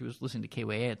out. She was listening to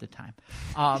KYA at the time.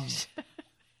 I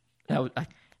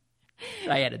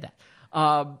added that.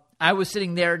 I was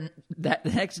sitting there the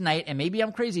next night, and maybe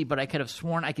I'm crazy, but I could have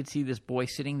sworn I could see this boy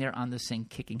sitting there on the sink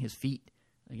kicking his feet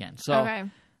again. So, Okay.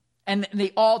 And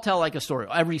they all tell like a story.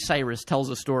 Every Cyrus tells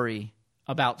a story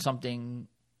about something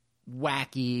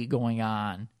wacky going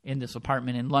on in this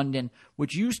apartment in London,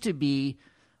 which used to be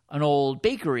an old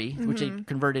bakery, which they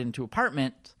converted into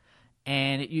apartment.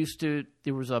 And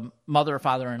there was a mother, a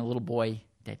father, and a little boy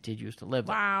that did used to live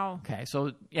there. Wow. Okay,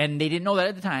 so, and they didn't know that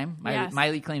at the time. Yes.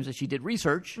 Miley claims that she did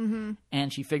research,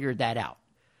 and she figured that out.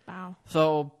 Wow.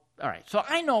 So, all right. So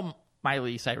I know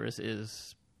Miley Cyrus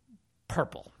is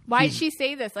purple. Why did she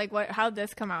say this? Like, how'd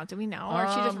this come out? Do we know? Or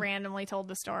she just randomly told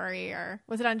the story? Or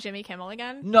was it on Jimmy Kimmel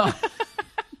again? No.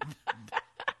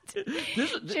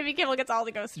 Jimmy Kimmel gets all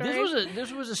the ghost stories.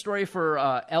 This was a story for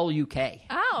Elle UK.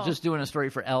 Oh. Just doing a story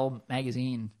for Elle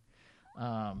magazine.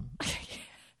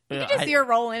 You could just see her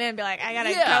rolling in and be like, I got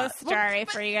a ghost story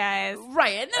for you guys.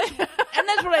 Right. And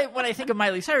that's what when I think of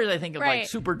Miley Cyrus, I think of like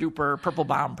super duper, purple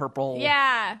bomb, purple.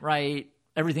 Yeah. Right.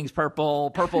 Everything's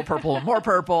purple, and more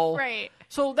purple. Right.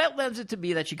 So that lends it to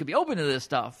be that she could be open to this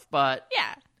stuff, but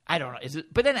yeah. I don't know. Is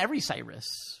it? But then every Cyrus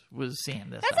was saying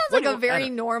this. That sounds like a very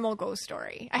normal ghost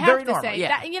story. I have very to normal, say.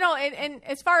 yeah. That, and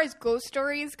as far as ghost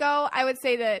stories go, I would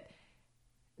say that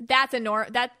that's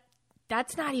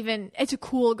that's not even, it's a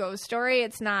cool ghost story.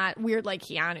 It's not weird like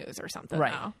Keanu's or something.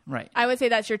 Right. Though. Right. I would say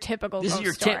that's your typical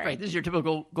ghost story. Right. This is your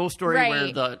typical ghost story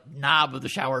where the knob of the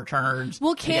shower turns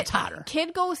and it gets hotter.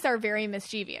 Kid ghosts are very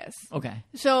mischievous. Okay.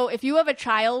 So if you have a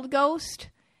child ghost,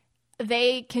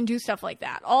 they can do stuff like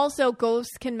that. Also,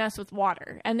 ghosts can mess with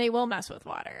water, and they will mess with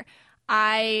water.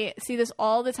 I see this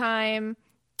all the time.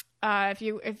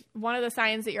 If one of the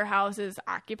signs that your house is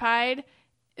occupied,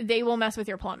 they will mess with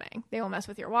your plumbing. They will mess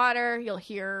with your water. You'll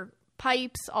hear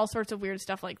pipes, all sorts of weird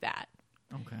stuff like that.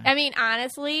 Okay. I mean,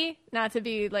 honestly, not to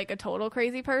be like a total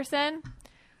crazy person,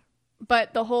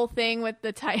 but the whole thing with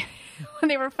the when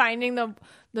they were finding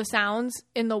the sounds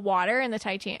in the water in the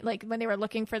Titanic, like when they were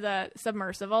looking for the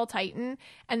submersible Titan,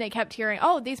 and they kept hearing,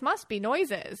 oh, these must be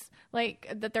noises like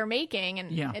that they're making,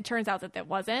 and it turns out that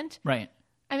wasn't. Right.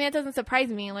 I mean, it doesn't surprise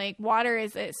me. Like, water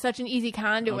is such an easy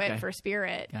conduit for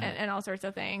spirit and all sorts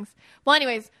of things. Well,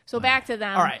 anyways, so back to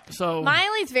them. All right, so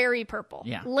Miley's very purple.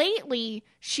 Yeah. Lately,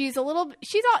 she's had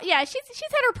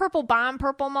her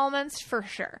purple moments for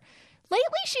sure.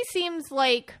 Lately, she seems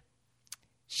like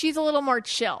she's a little more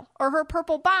chill, or her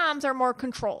purple bombs are more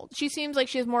controlled. She seems like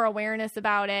she has more awareness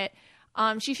about it.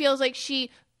 She feels like she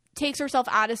takes herself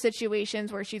out of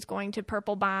situations where she's going to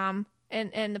purple bomb.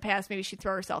 In the past, maybe she'd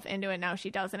throw herself into it. Now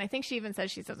she doesn't. I think she even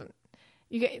says she doesn't.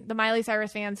 The Miley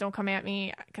Cyrus fans don't come at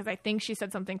me because I think she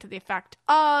said something to the effect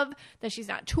of that she's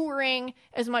not touring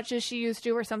as much as she used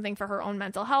to, or something for her own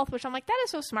mental health, which I'm like, that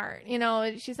is so smart.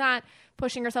 She's not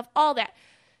pushing herself, all that.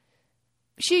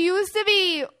 She used to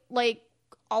be like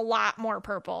a lot more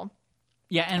purple.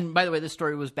 Yeah, and by the way, this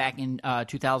story was back in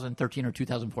 2013 or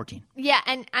 2014. Yeah,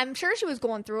 and I'm sure she was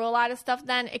going through a lot of stuff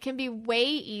then. It can be way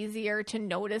easier to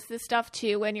notice this stuff,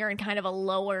 too, when you're in kind of a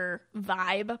lower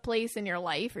vibe place in your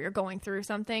life, or you're going through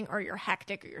something, or you're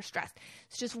hectic, or you're stressed.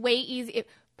 It's just way easy.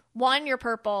 One, you're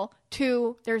purple.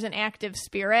 Two, there's an active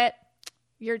spirit.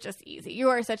 You're just easy. You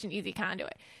are such an easy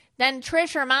conduit. Then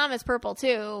Trish, her mom, is purple,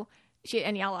 too.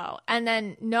 And yellow. And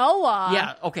then Noah.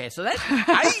 Yeah, okay, so that's...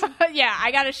 yeah,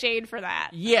 I got a shade for that.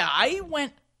 Yeah, I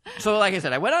went... So, like I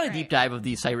said, I went on a deep dive of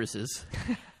these Cyruses.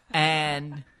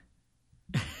 And...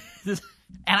 and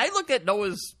I looked at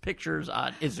Noah's pictures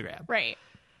on Instagram. Right.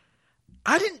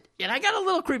 I didn't... And I got a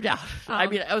little creeped out. I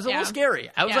mean, it was a little scary.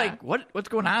 I was like, what's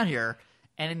going on here?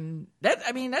 And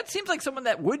that seems like someone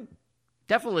that would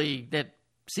definitely...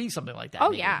 see something like that. Oh,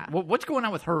 maybe. yeah. What's going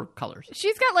on with her colors?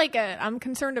 She's got like I'm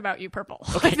concerned about you purple.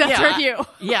 Okay, that's her hue.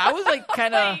 Yeah, I was like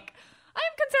kind of... like,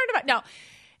 I'm concerned about... No,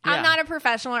 I'm not a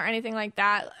professional or anything like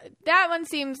that. That one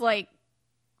seems like,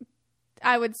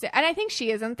 I would say, and I think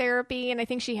she is in therapy, and I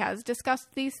think she has discussed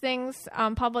these things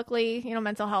publicly,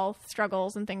 mental health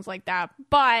struggles and things like that.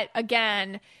 But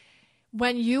again,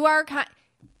 when you are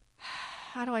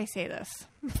how do I say this?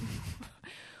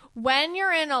 When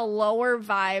you're in a lower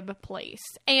vibe place,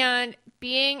 and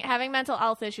having mental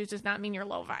health issues does not mean you're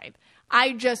low vibe.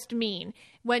 I just mean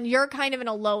when you're kind of in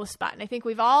a low spot. And I think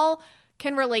we've all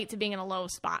can relate to being in a low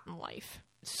spot in life.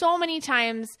 So many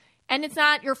times, and it's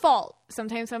not your fault.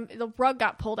 Sometimes the rug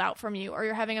got pulled out from you, or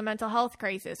you're having a mental health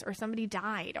crisis, or somebody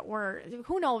died, or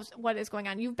who knows what is going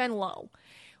on. You've been low.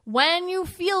 When you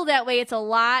feel that way, it's a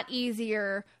lot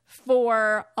easier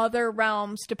for other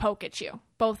realms to poke at you,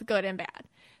 both good and bad.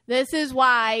 This is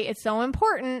why it's so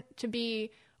important to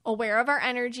be aware of our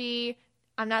energy.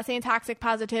 I'm not saying toxic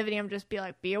positivity. I'm just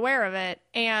be aware of it,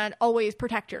 and always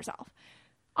protect yourself.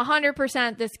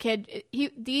 100% this kid,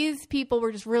 these people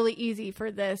were just really easy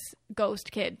for this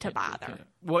ghost kid to bother.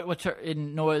 What's her,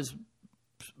 in Noah's,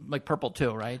 like, purple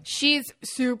too, right? She's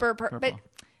super purple. But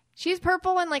she's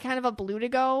purple and, like, kind of a blue to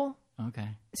go. Okay.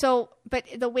 So, but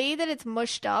the way that it's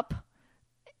mushed up,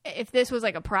 if this was,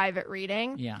 like, a private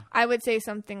reading, I would say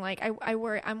something like,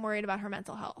 I'm worried about her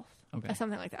mental health. Okay.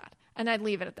 Something like that. And I'd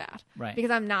leave it at that. Right.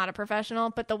 Because I'm not a professional,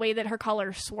 but the way that her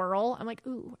colors swirl, I'm like,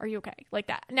 ooh, are you okay? Like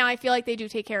that. Now, I feel like they do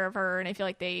take care of her, and I feel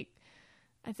like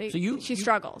she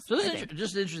struggles. So this is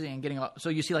just interesting in getting a lot. So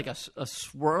you see like a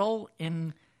swirl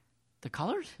in the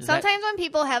colors? Sometimes when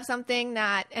people have something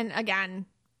that, and again,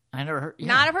 I never heard. Yeah.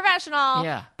 Not a professional.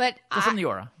 Yeah. But just from the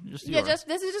aura. Just the aura.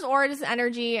 This is just aura, just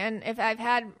energy. And if I've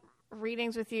had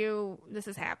readings with you, this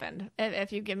has happened.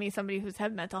 If you give me somebody who's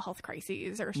had mental health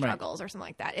crises or struggles or something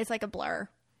like that, it's like a blur.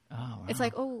 Oh, wow. It's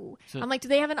like, I'm like, do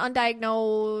they have an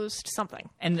undiagnosed something?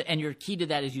 And your key to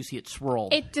that is you see it swirl.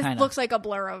 It just looks like a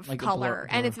blur of color,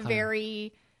 and it's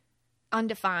very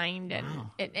undefined,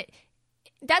 and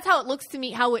that's how it looks to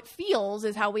me. How it feels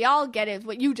is how we all get it. Is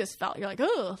what you just felt. You're like,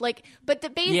 oh, like,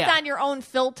 but based on your own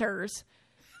filters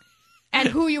and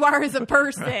who you are as a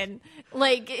person,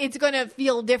 like, it's going to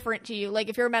feel different to you. Like,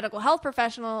 if you're a medical health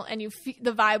professional and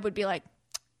the vibe would be like,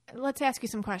 let's ask you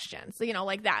some questions, you know,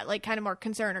 like that, like kind of more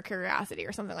concern or curiosity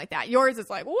or something like that. Yours is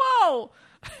like, whoa.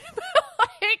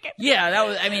 That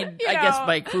was, I mean, I guess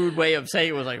my crude way of saying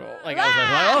it was like, I was like,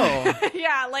 oh.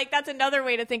 Yeah, like that's another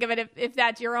way to think of it if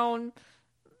that's your own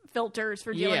filters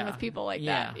for dealing with people like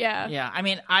that. Yeah. I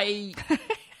mean,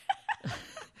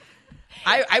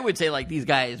 I would say, like, these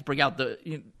guys bring out the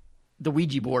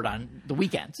Ouija board on the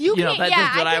weekends. I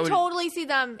can totally see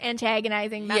them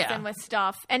antagonizing, messing with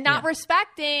stuff, and not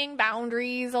respecting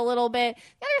boundaries a little bit.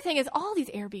 The other thing is all these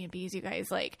Airbnbs, you guys,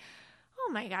 like,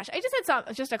 oh my gosh. I just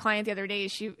had a client the other day.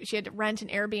 She had to rent an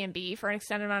Airbnb for an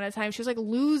extended amount of time. She was like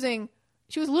losing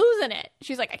it.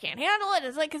 She's like, I can't handle it.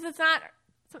 It's like, because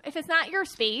if it's not your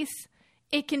space,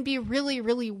 it can be really,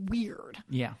 really weird.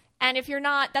 Yeah. And if you're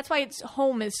not, that's why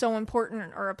home is so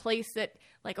important, or a place that,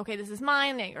 like, okay, this is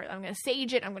mine. I'm going to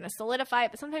sage it. I'm going to solidify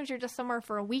it. But sometimes you're just somewhere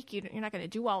for a week. You're not going to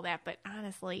do all that. But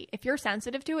honestly, if you're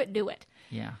sensitive to it, do it.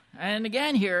 Yeah. And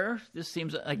again, here, this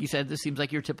seems, like you said, this seems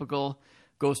like your typical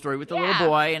ghost story with the little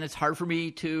boy. And it's hard for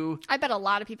me to... I bet a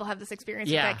lot of people have this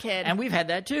experience with that kid. And we've had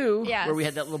that too. Yes. Where we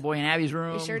had that little boy in Abby's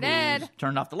room. We sure did.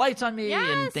 Turned off the lights on me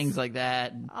and things like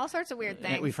that. All sorts of weird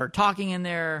things. We've heard talking in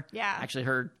there. Yeah. Actually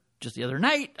heard... Just the other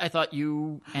night, I thought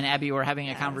you and Abby were having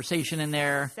a conversation in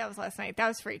there. That was last night. That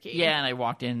was freaky. Yeah, and I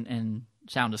walked in and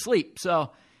sound asleep.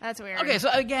 So that's weird. Okay, so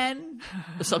again,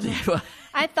 something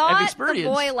I thought the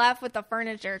boy left with the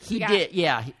furniture. He did.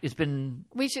 Yeah, it's been.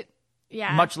 We should.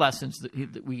 Yeah. Much less since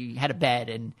we had a bed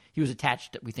and he was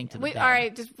attached. We think to the bed. All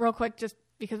right, just real quick, just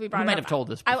because we brought. You might have told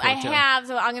this before. I have,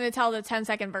 so I'm going to tell the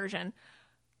 10-second version.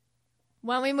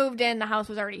 When we moved in, the house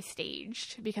was already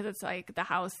staged because it's like the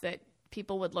house that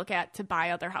people would look at to buy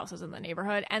other houses in the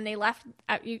neighborhood, and they left.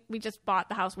 We just bought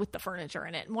the house with the furniture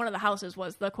in it, and one of the houses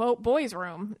was the quote boys'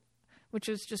 room, which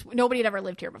was just nobody had ever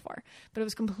lived here before, but it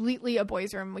was completely a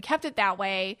boys' room. We kept it that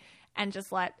way and just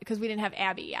because we didn't have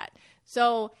Abby yet,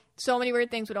 so many weird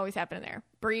things would always happen in there.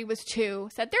 Bree was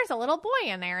 2, said there's a little boy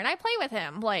in there, and I play with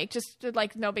him, like just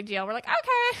like no big deal. We're like,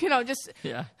 okay, just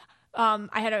yeah.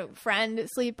 I had a friend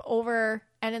sleep over,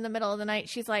 and in the middle of the night,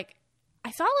 she's like, I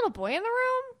saw a little boy in the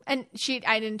room, and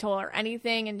I didn't tell her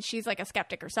anything, and she's like a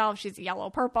skeptic herself. She's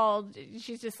yellow purple.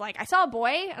 She's just like, I saw a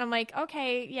boy, and I'm like,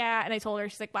 okay, yeah. And I told her,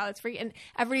 she's like, wow, that's freaky. And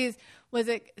everybody's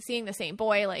seeing the same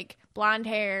boy, like blonde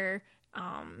hair.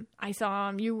 I saw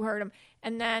him, you heard him.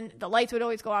 And then the lights would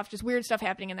always go off, just weird stuff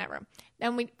happening in that room.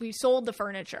 Then we sold the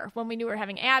furniture when we knew we were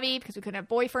having Abby, because we couldn't have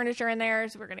boy furniture in there.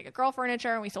 So we were going to get girl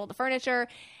furniture, and we sold the furniture.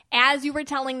 As you were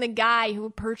telling the guy who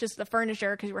purchased the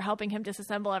furniture, because you were helping him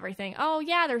disassemble everything, oh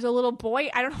yeah, there's a little boy.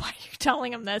 I don't know why you're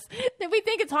telling him this. We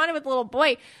think it's haunted with a little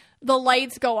boy. The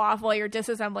lights go off while you're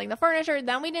disassembling the furniture.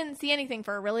 Then we didn't see anything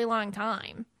for a really long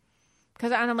time.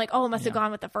 And I'm like, oh, it must have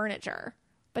gone with the furniture.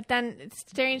 But then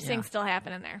strange things still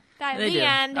happen in there. The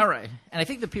end. All right. And I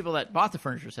think the people that bought the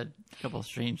furniture said a couple of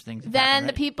strange things. Then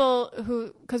the people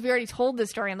who, because we already told this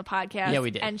story on the podcast. Yeah, we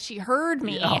did. And she heard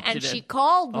me and she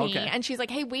called me and she's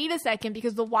like, hey, wait a second,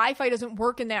 because the Wi-Fi doesn't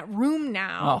work in that room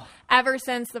now ever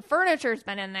since the furniture's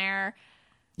been in there.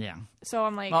 Yeah. So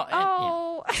I'm like,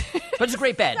 But it's a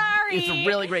great bed. Sorry. It's a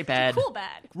really great bed. It's a cool bed.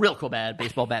 Real cool bed.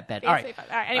 Baseball bat bed. All right.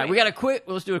 Anyway. We got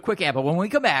let's do a quick ad. But when we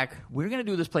come back, we're going to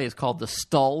do this place called the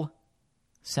Stull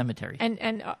Cemetery.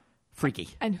 And freaky.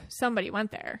 And somebody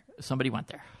went there.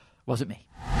 Was it me?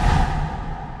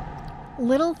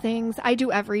 Little things I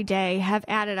do every day have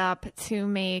added up to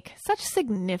make such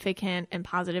significant and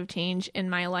positive change in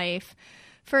my life.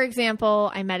 For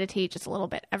example, I meditate just a little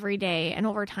bit every day, and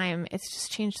over time, it's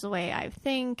just changed the way I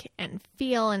think and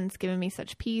feel, and it's given me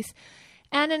such peace.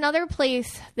 And another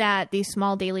place that these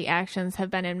small daily actions have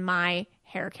been in my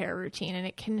hair care routine, and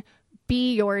it can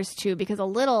be yours too, because a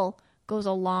little goes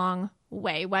a long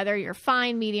way. Whether you're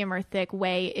fine, medium, or thick,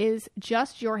 way is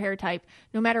just your hair type,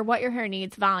 no matter what your hair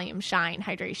needs: volume, shine,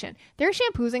 hydration. Their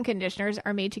shampoos and conditioners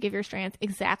are made to give your strands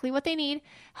exactly what they need,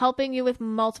 helping you with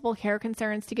multiple hair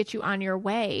concerns to get you on your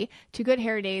way to good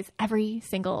hair days every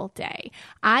single day.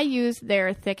 I use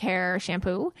their thick hair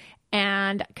shampoo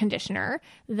and conditioner.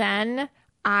 Then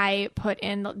I put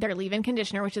in their leave-in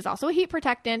conditioner, which is also a heat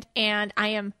protectant, and I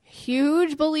am a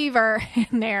huge believer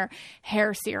in their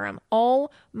hair serum.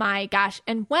 Oh my gosh.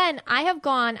 And when I have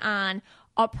gone on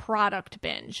a product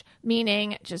binge,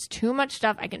 meaning just too much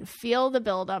stuff, I can feel the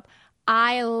buildup,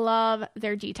 I love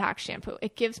their detox shampoo.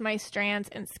 It gives my strands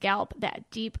and scalp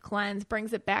that deep cleanse,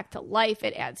 brings it back to life.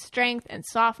 It adds strength and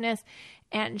softness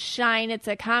and shine. It's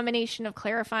a combination of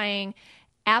clarifying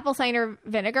apple cider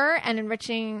vinegar and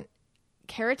enriching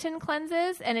keratin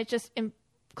cleanses, and it just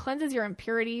cleanses your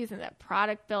impurities and that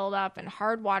product buildup and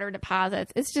hard water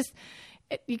deposits. It's just,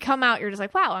 you come out, you're just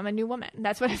like, wow, I'm a new woman.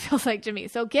 That's what it feels like to me.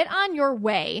 So get on your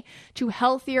way to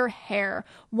healthier hair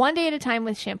one day at a time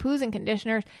with shampoos and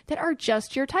conditioners that are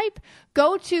just your type.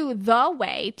 Go to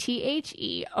TheWay,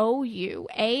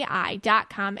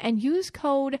 TheOuai.com, and use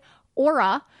code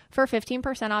AURA for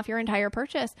 15% off your entire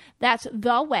purchase. That's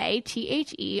TheWay,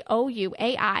 TheOuai.com,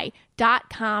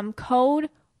 code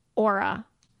AURA.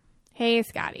 Hey,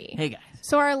 Scotty. Hey, guys.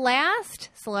 So our last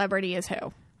celebrity is who?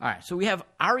 All right, so we have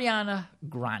Ariana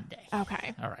Grande.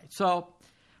 Okay. All right, so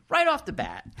right off the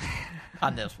bat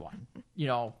on this one,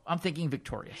 I'm thinking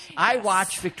Victorious. Yes. I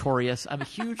watch Victorious. I'm a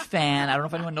huge fan. I don't know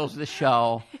if anyone knows this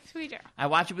show. We do. I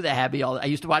watch it with Abby. I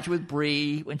used to watch it with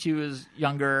Bree when she was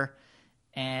younger.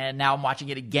 And now I'm watching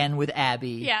it again with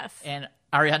Abby. Yes. And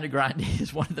Ariana Grande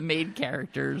is one of the main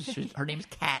characters. Her name's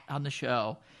Kat on the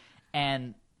show.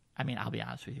 And, I mean, I'll be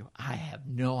honest with you. I have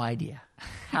no idea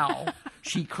how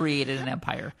she created an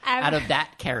empire out of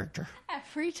that character.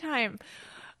 Every time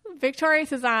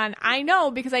Victorious is on, I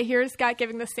know, because I hear Scott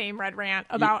giving the same red rant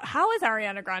about how is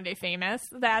Ariana Grande famous.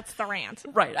 That's the rant.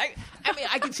 Right. I mean,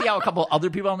 I can see how a couple other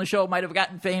people on the show might have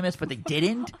gotten famous, but they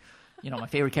didn't. My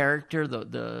favorite character,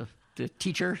 the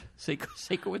teacher,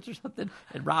 Seikowitz or something,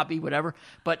 and Robbie, whatever.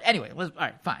 But anyway, all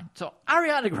right, fine. So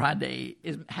Ariana Grande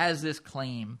has this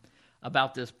claim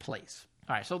about this place.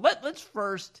 All right, so let's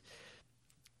first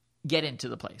get into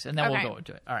the place, and then we'll go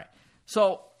into it. All right.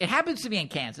 So it happens to be in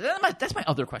Kansas. That's my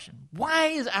other question. Why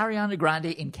is Ariana Grande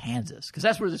in Kansas? Because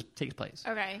that's where this takes place.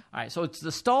 Okay. All right, so it's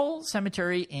the Stoll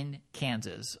Cemetery in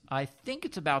Kansas. I think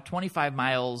it's about 25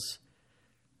 miles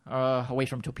away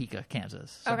from Topeka,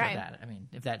 Kansas. Something like that. I mean,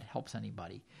 if that helps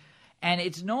anybody. And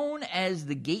it's known as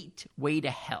the Gateway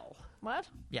to Hell. What?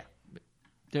 Yeah.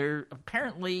 There's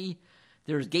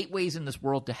gateways in this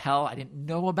world to hell. I didn't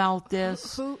know about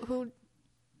this. Who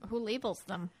labels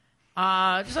them?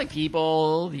 Just like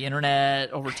people, the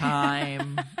internet, over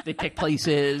time. They pick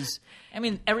places. I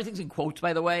mean, everything's in quotes,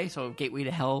 by the way. So Gateway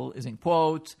to Hell is in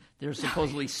quotes. There's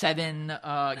supposedly 7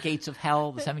 gates of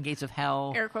hell, the 7 gates of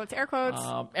hell. Air quotes, air quotes.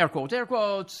 Air quotes, air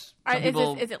quotes.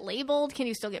 Is it labeled? Can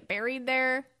you still get buried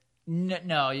there?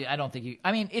 No, I don't think you.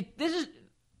 I mean,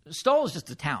 Stoll is just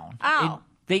a town. Oh.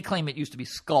 They claim it used to be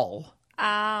Skull.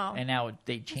 Oh. And now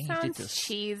they changed it to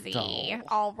cheesy Stoll.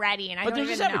 Already. But there's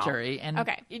a cemetery. Know. And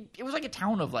okay. It was like a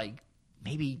town of like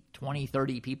maybe 20,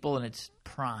 30 people in its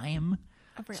prime.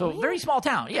 Really? So very small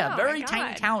town. Yeah, oh very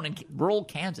tiny town in rural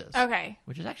Kansas. Okay.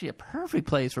 Which is actually a perfect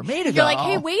place for me to go. You're like,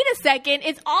 hey, wait a second.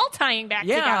 It's all tying back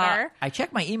together. I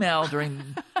checked my email during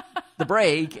the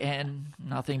break and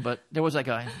nothing, but there was like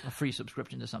a free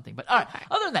subscription to something. But all right,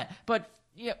 other than that, but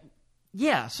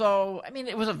yeah. So I mean,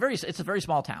 it's a very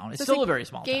small town. It's still a very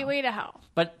small gateway town. to hell.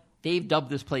 But they've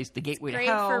dubbed this place the Gateway to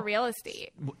Hell. Great for real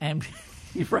estate. And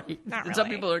you're right. Not really. Some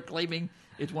people are claiming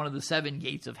it's one of the 7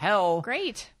 gates of hell.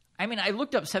 Great. I mean, I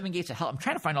looked up 7 gates of hell. I'm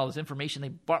trying to find all this information. They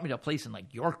brought me to a place in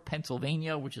like York,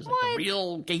 Pennsylvania, which is like the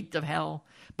real gate of hell.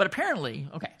 But apparently,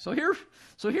 okay, so here's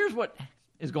what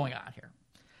is going on here.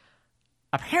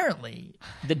 Apparently,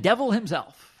 the devil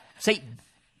himself, Satan,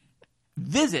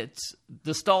 visits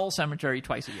the Stoll Cemetery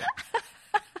twice a year.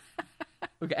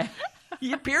 Okay?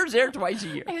 He appears there twice a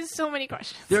year. I have so many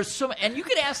questions. And you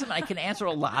can ask them. I can answer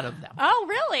a lot of them. Oh,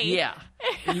 really? Yeah,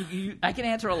 I can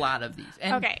answer a lot of these.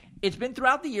 And okay, it's been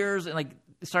throughout the years, and like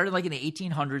it started like in the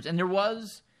 1800s. And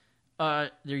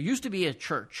there used to be a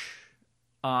church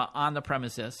on the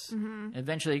premises. Mm-hmm.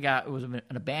 Eventually, it was an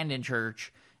abandoned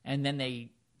church, and then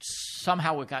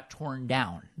somehow it got torn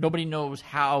down. Nobody knows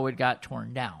how it got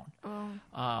torn down.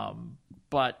 Oh.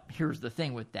 But here's the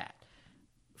thing with that: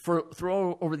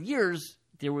 over the years,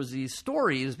 there was these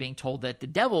stories being told that the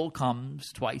devil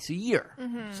comes twice a year.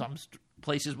 Mm-hmm. Some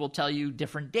places will tell you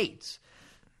different dates.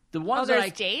 The ones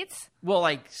that dates? Well,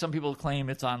 like some people claim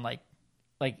it's on like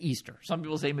Easter. Some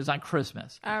people say it's on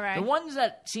Christmas. All right. The ones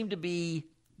that seem to be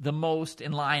the most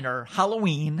in line are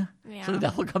Halloween. Yeah. So the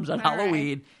devil comes on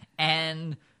Halloween.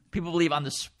 And people believe on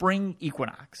the spring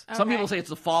equinox. Okay. Some people say it's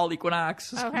the fall equinox.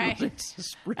 Some Okay. people say it's the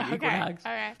spring equinox.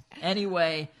 All right.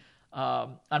 Anyway,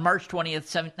 on March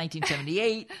 20th,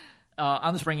 1978,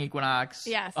 on the spring equinox,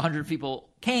 Yes. 100 people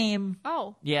came.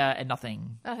 Oh. Yeah, and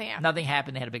nothing happened. Nothing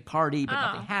happened. They had a big party, but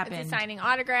nothing Is happened. he signing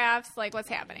autographs? Like, what's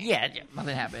happening? Yeah,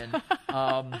 nothing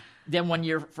happened. Then one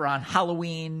year on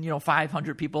Halloween,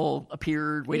 500 people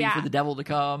appeared waiting for the devil to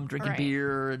come, drinking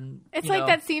beer. And It's like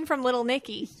that scene from Little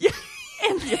Nicky. Yeah.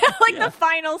 And the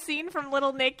final scene from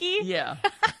Little Nicky. Yeah.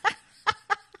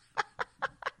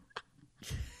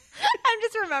 I'm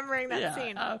just remembering that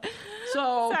scene.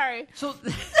 Sorry. So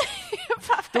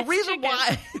the reason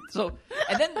why, so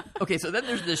then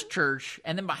there's this church,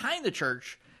 and then behind the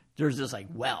church, there's this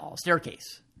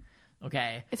staircase.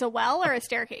 Okay. It's a well or a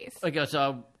staircase? Like it's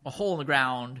a hole in the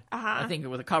ground. Uh-huh. I think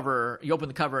with a cover. You open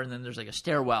the cover, and then there's like a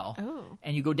stairwell. Ooh.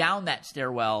 And you go down that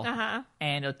stairwell, Uh-huh.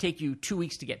 and it'll take you 2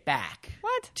 weeks to get back.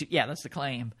 What? Yeah, that's the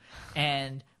claim.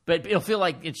 But it'll feel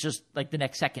like it's just like the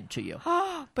next second to you.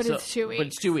 But it's 2 weeks. But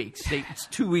it's 2 weeks. It's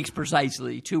 2 weeks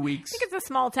precisely. 2 weeks. I think it's a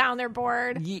small town. They're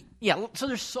bored. Yeah. So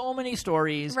there's so many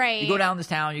stories. Right. You go down this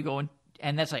town. You go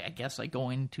and that's I guess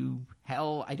going to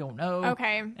hell. I don't know.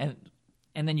 Okay.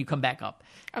 And then you come back up.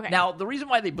 Okay. Now the reason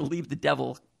why they believe the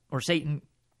devil or Satan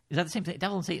is that the same thing?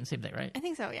 Devil and Satan, same thing, right? I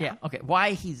think so. Yeah. Yeah. Okay.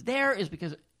 Why he's there is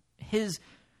because his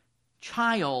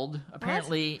child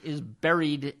apparently is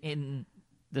buried in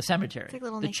the cemetery. It's like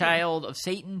Little the Nicky. child of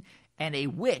Satan and a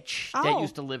witch that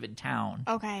used to live in town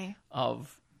Okay.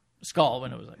 of Skull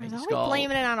when it was like There's always Skull.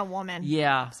 blaming it on a woman.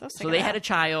 Yeah. So sick So of they that. had a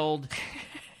child.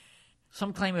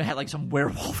 Some claim it had like some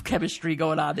werewolf chemistry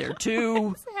going on there too.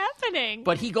 What's happening?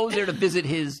 But he goes there to visit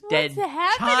his dead What's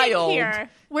happening child here?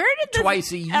 Where did this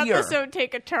twice a year. episode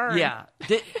take a turn? Yeah.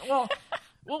 Well,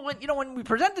 when we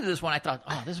presented this one, I thought,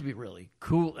 this would be really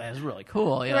cool. It's really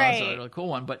cool. It's Right. a really cool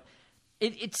one. But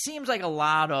it seems like a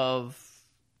lot of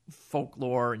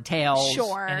folklore and tales.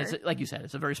 Sure. And it's like you said,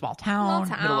 it's a very small town,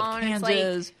 Little middle of town. Kansas.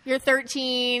 It's like you're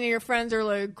 13 and your friends are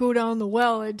like, go down the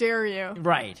well, I dare you.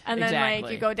 Right. And then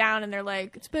exactly. you go down and they're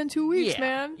like, it's been 2 weeks,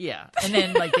 man. Yeah. And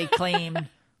then they claim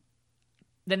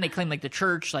the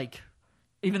church,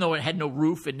 even though it had no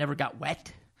roof, it never got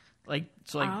wet. Like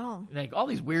all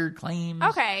these weird claims.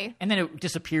 Okay. And then it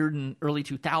disappeared in early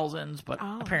 2000s, but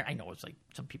apparently I know it's like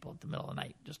some people at the middle of the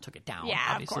night just took it down, Yeah,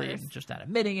 obviously, of course. and just not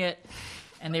admitting it.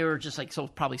 And they were just so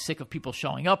probably sick of people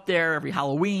showing up there every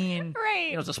Halloween.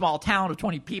 Right. It's a small town of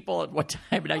 20 people at one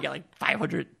time, and I got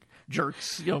 500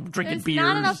 jerks, drinking There's beers.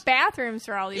 not enough bathrooms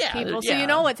for all these people, so you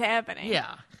know what's happening.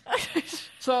 Yeah.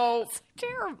 So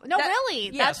Terrible. No,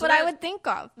 really. yeah, That's so what I would think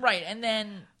of. right, and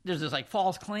then there's this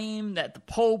false claim that the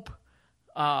Pope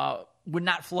would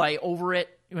not fly over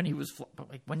it when he was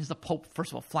when is the Pope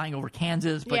first of all flying over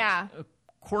Kansas? But Yeah.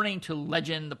 according to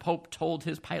legend, the Pope told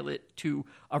his pilot to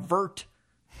avert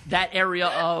that area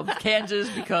of Kansas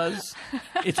because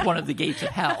it's one of the gates of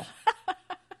hell.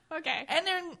 Okay. And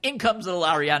then in comes little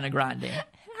Ariana Grande.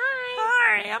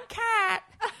 Hi, I'm Kat.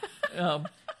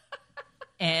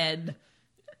 And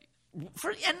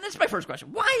that's my first question.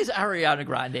 Why is Ariana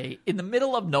Grande in the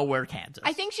middle of nowhere, Kansas?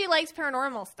 I think she likes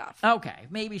paranormal stuff. Okay,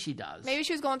 maybe she does. Maybe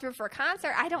she was going through for a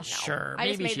concert. I don't know. Sure, I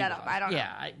just maybe made she that does. up. I don't know.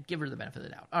 Yeah, I give her the benefit of the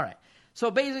doubt. All right. So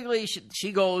basically,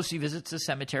 she goes, she visits the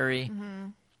cemetery. Mm-hmm.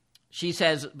 She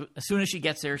says as soon as she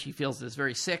gets there, she feels this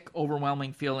very sick,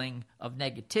 overwhelming feeling of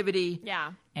negativity.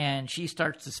 Yeah. And she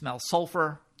starts to smell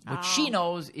sulfur, which she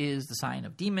knows is the sign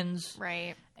of demons.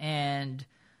 Right. And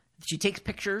she takes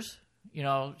pictures.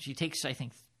 She takes, I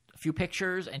think, a few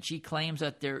pictures, and she claims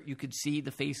that you could see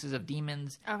the faces of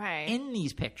demons in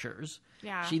these pictures.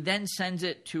 Yeah. She then sends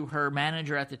it to her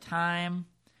manager at the time,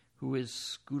 who is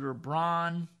Scooter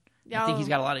Braun. I think he's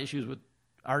got a lot of issues with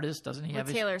artists, doesn't he?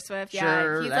 With Taylor Swift, yeah.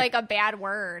 Sure, He's like a bad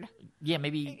word. Yeah,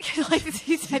 maybe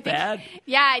he's bad.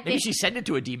 Yeah, I think. Maybe she sent it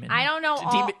to a demon. I don't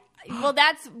know. Well,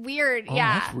 that's weird. Oh,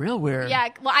 yeah. that's real weird. Yeah.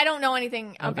 Well, I don't know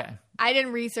anything. Okay. I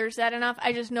didn't research that enough.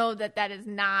 I just know that is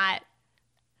not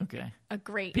Okay. a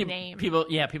great name. People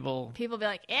be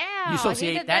like, yeah. You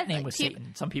associate that name like, with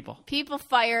Satan. Some people. People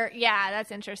fire. Yeah,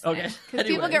 that's interesting. Okay. Because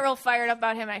people get real fired up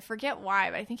about him. I forget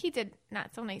why, but I think he did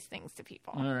not so nice things to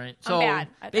people. All right. I'm So bad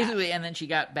at basically, that. and then she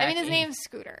got back. I mean, his name's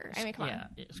Scooter. I mean, come on.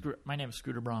 Yeah. My name is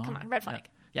Scooter Braun. Come on, red flag.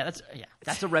 Yeah,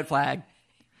 that's a red flag.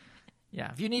 Yeah,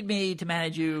 if you need me to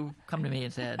manage you, come to me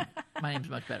instead. My name's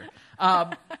much better. So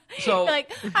You're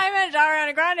like, I manage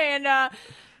Ariana Grande, and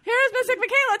here's Mystic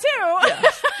Michaela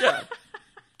too. yeah.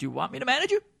 Do you want me to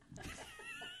manage you?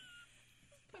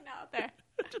 Put it out there.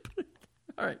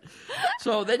 All right.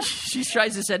 So then she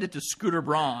tries to send it to Scooter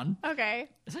Braun. Okay.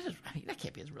 That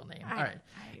can't be his real name. All right.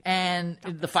 And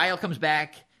the file comes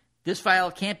back. This file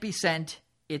can't be sent.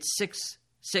 It's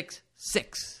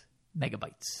 666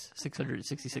 megabytes.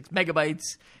 666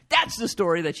 megabytes. That's the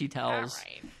story that she tells. All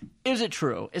right. Is it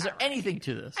true? Is there anything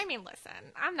to this? I mean, listen,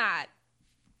 I'm not.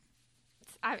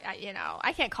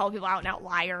 I can't call people out and out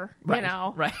liar. Right, You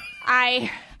know, right.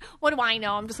 What do I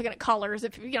know? I'm just looking at colors.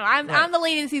 If I'm the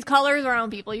lady that sees colors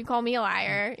around people. You call me a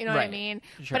liar. You know what I mean?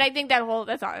 Sure. But I think that's all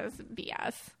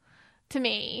BS to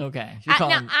me. Okay.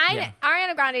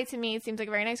 Ariana Grande to me seems like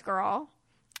a very nice girl,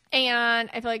 and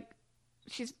I feel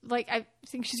like I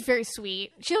think she's very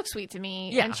sweet. She looks sweet to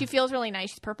me, and she feels really nice.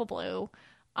 She's purple blue.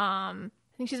 I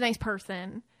think she's a nice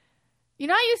person. You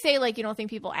know how you say like you don't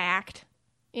think people act.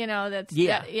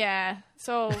 Yeah.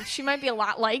 So she might be a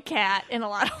lot like Kat in a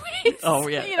lot of ways. Oh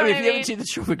yeah. You know if you haven't seen the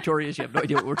show Victorious, you have no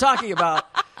idea what we're talking about.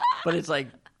 But it's like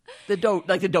the dodo.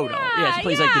 Yeah, she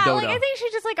plays like the dodo. I think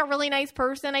she's just like a really nice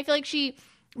person. I feel like she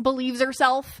believes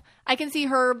herself. I can see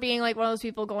her being like one of those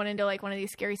people going into like one of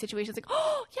these scary situations, like,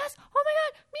 oh yes, oh my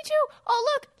god, me too.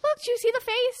 Oh look, do you see the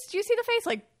face? Do you see the face?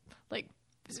 Like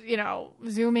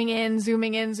zooming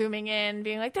in,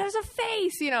 being like, there's a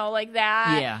face, like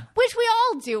that. Yeah. Which we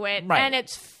all do it, right. and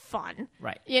it's fun.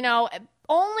 Right.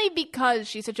 Only because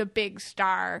she's such a big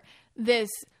star, this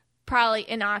probably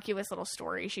innocuous little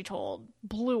story she told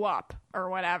blew up or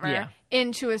whatever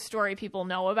into a story people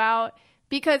know about.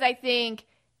 Because I think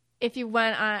if you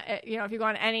went on, if you go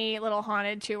on any little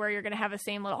haunted tour, you're going to have the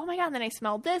same little, oh my God, and then I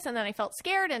smelled this, and then I felt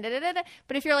scared, and da-da-da-da.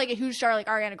 But if you're like a huge star like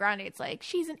Ariana Grande, it's like,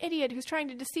 she's an idiot who's trying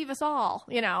to deceive us all,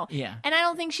 Yeah. And I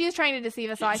don't think she's trying to deceive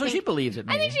us all. So she believes it,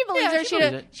 maybe. I think she believes her.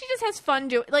 She just has fun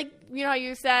doing it. Like, how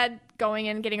you said, going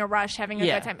in, getting a rush, having a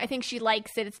good time. I think she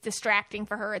likes it. It's distracting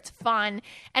for her. It's fun.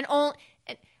 And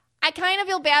I kind of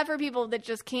feel bad for people that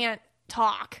just can't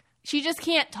talk. She just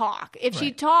can't talk. If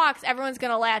she talks, everyone's going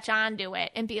to latch onto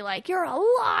it and be like, you're a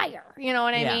liar. You know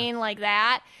what I mean? Like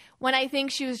that. When I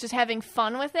think she was just having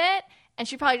fun with it, and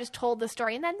she probably just told the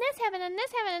story, and then this happened, and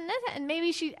this happened, and this happened, and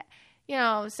maybe she,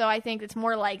 so I think it's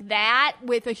more like that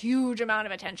with a huge amount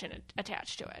of attention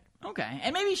attached to it. Okay.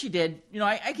 And maybe she did.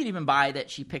 I could even buy that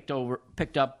she picked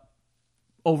up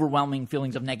overwhelming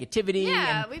feelings of negativity.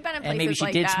 Yeah, we've been in places and maybe she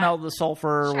like did that. smell the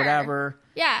sulfur or whatever.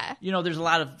 Yeah. There's a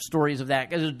lot of stories of that.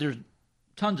 There's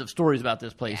tons of stories about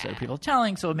this place that people are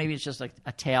telling, so maybe it's just like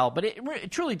a tale. But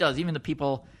it truly does. Even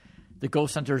the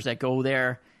ghost hunters that go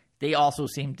there, they also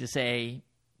seem to say,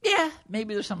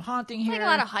 maybe there's some haunting here. Like a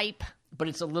lot of hype. But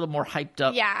it's a little more hyped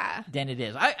up than it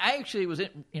is. I actually was, a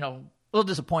little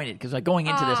disappointed because going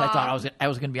into this, I thought I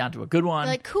was going to be onto a good one.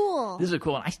 You're like, cool. This is a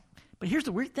cool one. But here's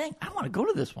the weird thing. I want to go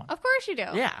to this one. Of course you do.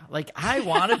 Yeah. Like, I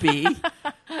want to be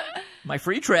my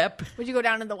free trip. Would you go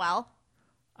down to the well?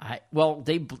 Well,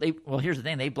 here's the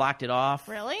thing. They blocked it off.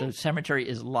 Really? The cemetery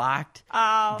is locked.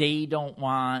 Oh. They don't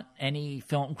want any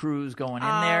film crews going in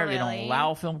there. Really? They don't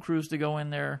allow film crews to go in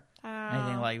there.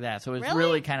 Anything like that. So it's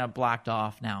really kind of blocked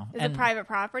off now. Is it private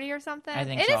property or something? I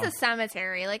think it so. It is a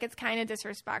cemetery. Like, it's kind of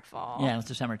disrespectful. Yeah, it's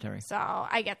a cemetery. So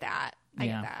I get that. I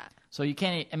get that. So you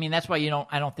can't. I mean, that's why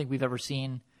I don't think we've ever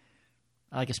seen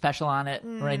like a special on it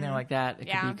or anything like that. It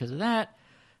could be because of that,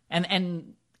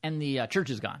 and the church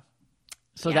is gone.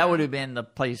 So that would have been the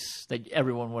place that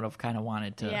everyone would have kind of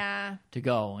wanted to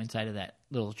go inside of that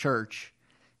little church,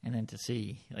 and then to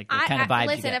see like what kind of vibe.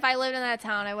 Listen, if I lived in that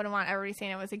town, I wouldn't want everybody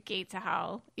saying it was a gate to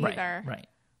hell either. Right.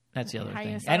 That's the other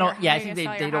thing. I think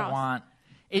they don't want.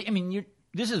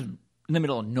 This is in the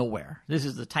middle of nowhere. This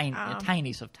is the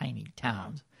tiniest of tiny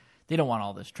towns. They don't want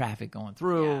all this traffic going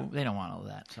through. Yeah. They don't want all of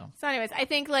that. So anyways, I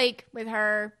think like with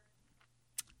her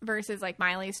versus like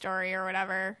Miley's story or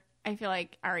whatever, I feel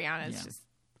like Ariana's just,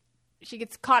 she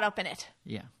gets caught up in it.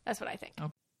 Yeah. That's what I think.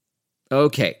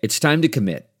 Okay, it's time to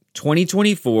commit.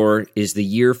 2024 is the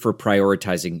year for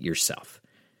prioritizing yourself.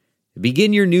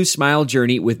 Begin your new smile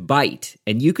journey with Byte,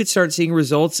 and you could start seeing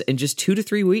results in just 2 to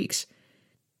 3 weeks.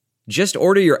 Just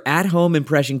order your at-home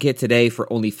impression kit today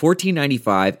for only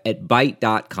 $14.95 at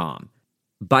Byte.com.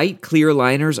 Bite Clear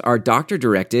Liners are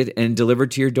doctor-directed and delivered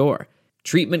to your door.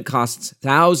 Treatment costs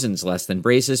thousands less than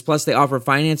braces, plus they offer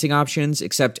financing options,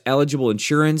 accept eligible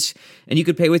insurance, and you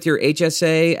could pay with your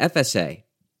HSA, FSA.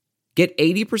 Get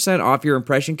 80% off your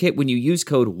impression kit when you use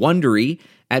code WONDERY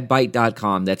at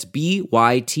Byte.com. That's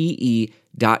BYTE.com.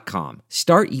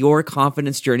 Start your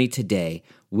confidence journey today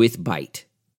with Byte.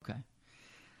 Okay.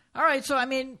 All right. So, I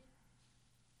mean,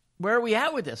 where are we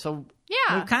at with this? So,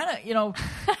 Yeah. we're kind of, I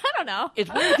don't know. it's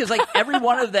weird because, like, every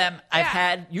one of them I've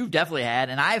had, you've definitely had,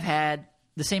 and I've had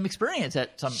the same experience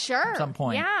at some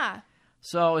point. Yeah.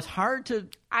 So it's hard to.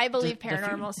 I believe to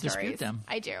paranormal dispute stories. them.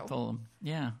 I do.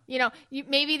 Yeah.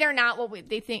 Maybe they're not what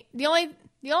they think. The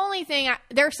only thing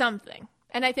there's something,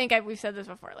 and I think we've said this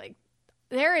before. Like,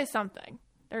 there is something.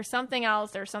 There's something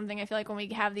else. There's something. I feel like when we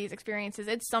have these experiences,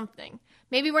 it's something.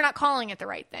 Maybe we're not calling it the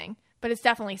right thing, but it's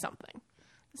definitely something.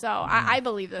 So I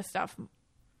believe this stuff.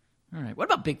 All right. What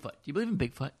about Bigfoot? Do you believe in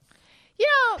Bigfoot?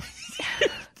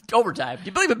 Overtime. Do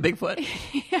you believe in Bigfoot?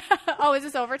 Yeah. Oh, is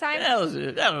this overtime? That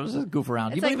was a goof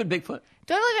around. Do you believe in Bigfoot?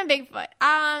 Do I believe in Bigfoot?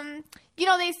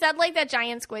 They said like that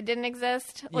giant squid didn't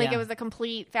exist. Like it was a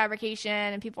complete fabrication,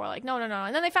 and people were like, no.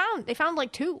 And then they found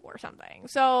like 2 or something.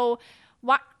 So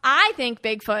I think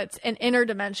Bigfoot's an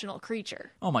interdimensional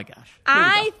creature. Oh my gosh.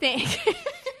 I think.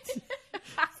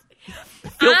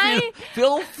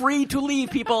 Feel free to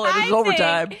leave, people. It is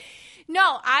overtime.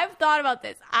 No, I've thought about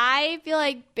this. I feel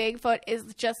like Bigfoot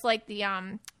is just like the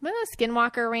remember the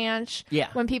Skinwalker Ranch? Yeah.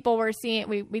 When people were seeing,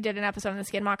 we did an episode on the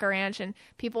Skinwalker Ranch, and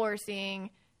people were seeing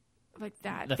like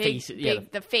that the big, face,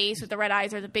 the face with the red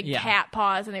eyes or the big cat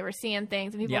paws, and they were seeing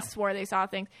things, and people swore they saw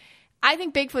things. I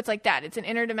think Bigfoot's like that. It's an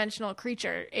interdimensional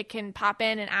creature. It can pop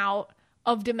in and out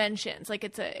of dimensions. Like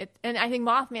and I think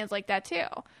Mothman's like that too.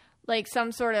 Like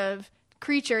some sort of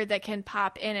creature that can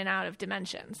pop in and out of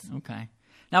dimensions. Okay.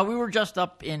 Now, we were just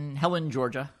up in Helen,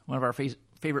 Georgia, one of our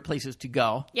favorite places to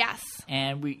go. Yes.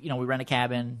 And we rent a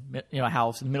cabin, a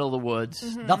house in the middle of the woods.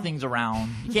 Mm-hmm. Nothing's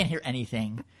around. You can't hear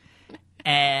anything.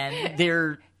 And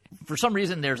for some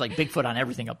reason, there's like Bigfoot on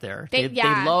everything up there. They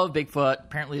love Bigfoot.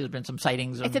 Apparently, there's been some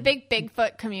sightings. It's a big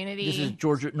Bigfoot community. This is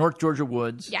North Georgia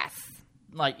woods. Yes.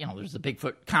 Like, there's the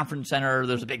Bigfoot Conference Center.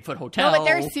 There's a Bigfoot hotel. No, but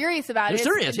they're serious about it. They're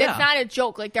serious, yeah. It's not a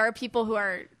joke. Like, there are people who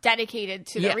are dedicated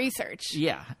to the research.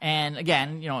 Yeah. And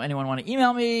again, anyone want to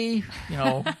email me,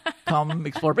 come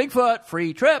explore Bigfoot,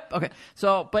 free trip. Okay.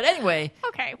 So, but anyway.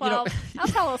 Okay. Well, I'll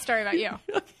tell a little story about you.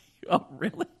 Oh,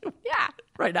 really? Yeah.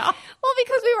 Right now? Well,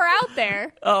 because we were out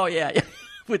there. Oh, yeah.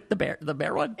 With the bear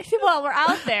one? Well, we're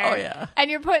out there. Oh, yeah. And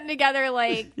you're putting together,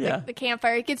 like, the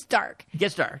campfire. It gets dark. It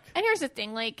gets dark. And here's the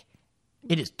thing, like.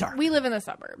 It is dark. We live in the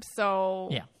suburbs, so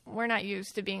we're not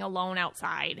used to being alone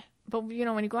outside. But,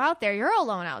 when you go out there, you're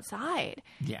alone outside.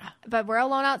 Yeah. But we're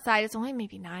alone outside. It's only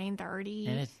maybe 9:30.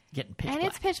 And it's getting pitch black. And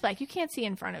it's pitch black. You can't see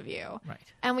in front of you. Right.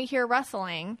 And we hear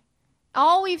rustling.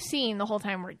 All we've seen the whole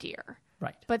time were deer.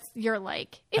 Right. But you're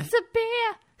like, it's a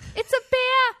bear. It's a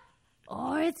bear.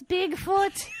 Or it's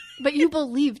Bigfoot. But you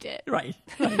believed it. Right.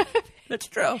 That's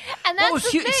true. And that's the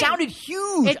thing. It sounded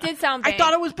huge. It did sound big. I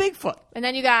thought it was Bigfoot. And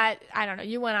then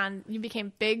you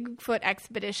became Bigfoot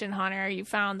expedition hunter. You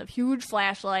found the huge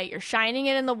flashlight. You're shining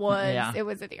it in the woods. Yeah. It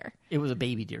was a deer. It was a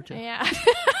baby deer, too. Yeah. It was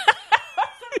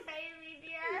a baby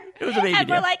deer. It was a baby deer. And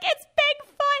we're like, it's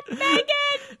Bigfoot,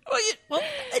 Megan.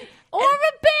 Or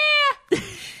a bear.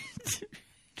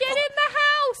 Get in the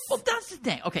house. Well, that's the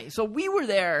thing. Okay, so we were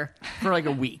there for like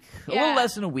a week. A little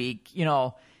less than a week,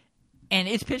 and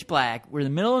it's pitch black. We're in the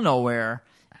middle of nowhere,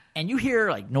 and you hear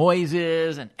like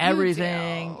noises and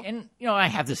everything. And I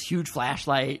have this huge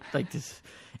flashlight, like this,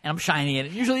 and I'm shining it.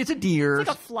 Usually, it's a deer. It's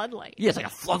like a floodlight. Yeah, it's like a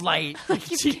floodlight. You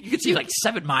can see like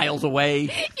 7 miles away.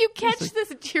 You catch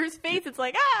this deer's face. It's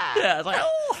like Yeah, it's like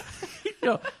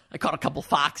I caught a couple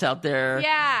fox out there.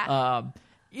 Yeah.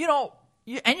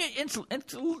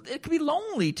 It could be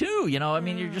lonely too. I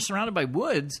mean, you're just surrounded by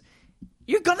woods.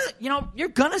 You're gonna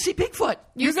see Bigfoot.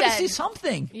 You're gonna see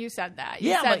something. You said that.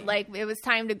 You said like it was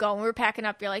time to go. When we were packing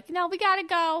up, you're like, we gotta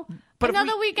go. But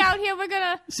another week out here, we're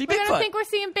gonna think we're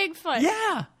seeing Bigfoot.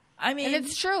 Yeah, I mean, and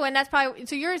it's true. And that's probably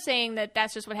so. You're saying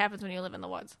that's just what happens when you live in the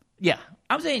woods. Yeah,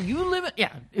 I'm saying you live in.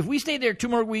 Yeah, if we stay there 2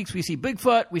 more weeks, we see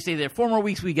Bigfoot. We stay there 4 more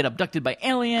weeks, we get abducted by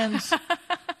aliens.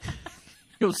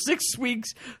 6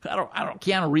 weeks. I don't.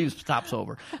 Keanu Reeves stops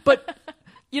over, but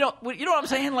you know what I'm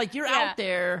saying. Like you're out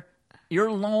there, you're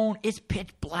alone. It's pitch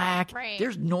black. Right.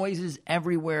 There's noises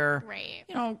everywhere. Right.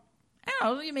 I don't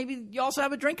know. Maybe you also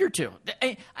have a drink or two.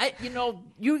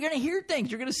 You're gonna hear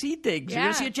things. You're gonna see things. Yeah. You're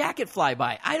gonna see a jacket fly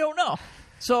by. I don't know.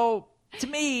 So to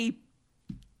me,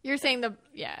 You're saying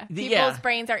people's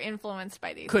brains are influenced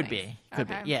by these Could things. be.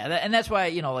 Yeah. And that's why,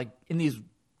 like in these,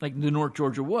 like the North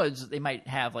Georgia woods, they might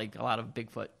have like a lot of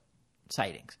Bigfoot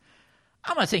sightings.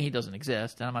 I'm not saying he doesn't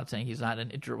exist, and I'm not saying he's not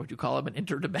an what you call him, an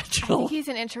interdimensional. I think he's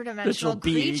an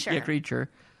interdimensional creature.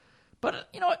 But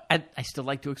you know what? I still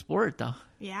like to explore it though.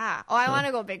 Yeah. Oh, I want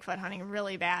to go Bigfoot hunting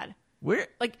really bad. Where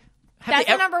that's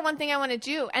the number one thing I want to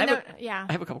do. And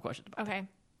I have a couple questions about that.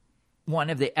 One,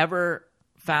 have they ever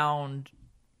found,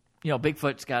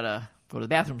 Bigfoot's got to go to the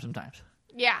bathroom sometimes.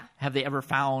 Yeah. Have they ever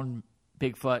found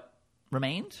Bigfoot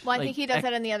remains? Well, I think he does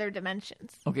that in the other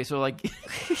dimensions. Okay, so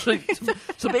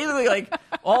so basically like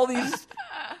all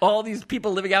these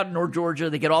people living out in North Georgia,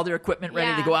 they get all their equipment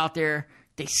ready to go out there.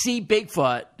 They see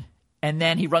Bigfoot, and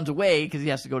then he runs away because he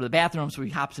has to go to the bathroom, so he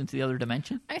hops into the other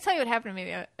dimension. I can tell you what happened to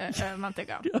me a month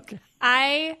ago. Okay.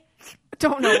 I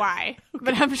don't know why,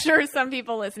 but I'm sure some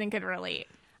people listening could relate.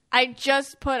 I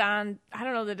just put on, I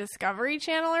don't know, the Discovery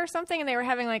Channel or something, and they were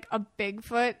having like a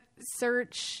Bigfoot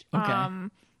search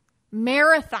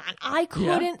marathon. I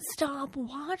couldn't stop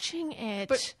watching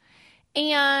it.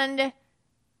 And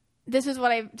this is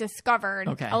what I've discovered.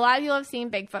 Okay. A lot of people have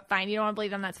seen Bigfoot. Fine. You don't want to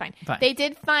believe them. That's fine. They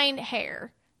did find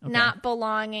hair not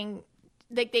belonging.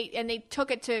 They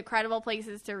took it to credible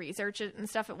places to research it and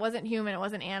stuff. It wasn't human. It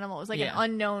wasn't animal. It was like an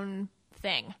unknown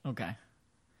thing. Okay.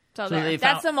 So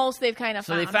that's the most they've kind of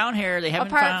found. So they found hair. They haven't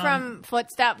apart from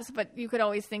footsteps, but you could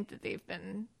always think that they've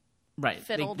been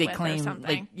fiddled they with claim, or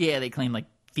something. They claim like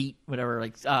feet, whatever,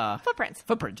 like footprints.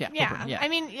 Footprints. I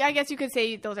mean, I guess you could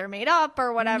say those are made up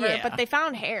or whatever, but they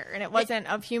found hair, and it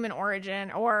wasn't of human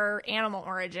origin or animal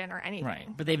origin or anything. Right,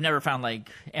 but they've never found like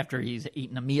after he's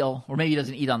eaten a meal, or maybe he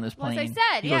doesn't eat on this plane. Well, as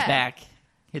I said, he goes back,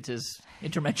 hits his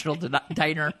interdimensional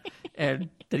diner, and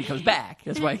then he comes back.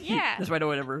 That's why. That's why no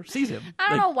one ever sees him. I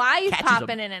don't know why he's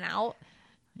popping in and out.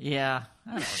 Yeah,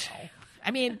 I don't know.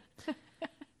 I mean,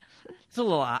 it's a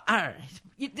little.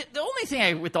 The only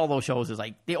thing with all those shows is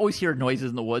like they always hear noises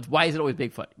in the woods. Why is it always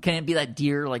Bigfoot? Can it be that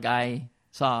deer like I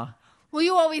saw? Well,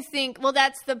 you always think,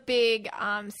 that's the big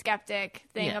skeptic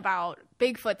thing about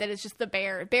Bigfoot, that it's just the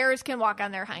bear. Bears can walk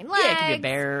on their hind legs. Yeah, it can be a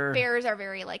bear. Bears are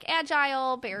very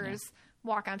agile. Bears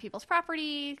walk on people's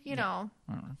property. You know,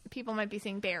 people might be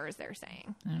seeing bears, they're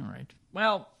saying. All right.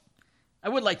 Well, I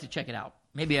would like to check it out.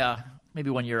 Maybe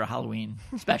 1 year a Halloween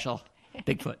special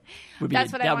Bigfoot.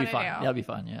 That's what I want to do. That'll be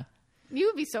fun, yeah. You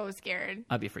would be so scared.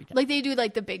 I'd be freaked out. Like they do the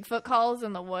Bigfoot calls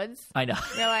in the woods. I know.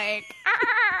 They're like,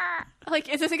 ah! Like,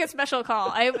 is this a special call?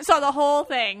 I saw the whole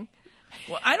thing.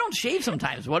 Well, I don't shave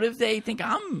sometimes. What if they think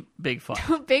I'm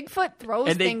Bigfoot? Bigfoot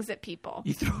throws things at people.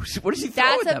 What does he throw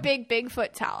That's at a big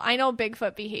Bigfoot tell. I know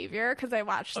Bigfoot behavior because I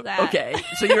watched that. Okay,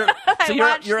 so you're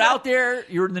out there.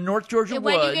 You're in the North Georgia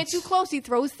woods. When you get too close, he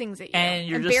throws things at you.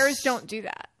 And bears don't do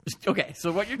that. Okay,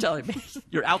 so what you're telling me,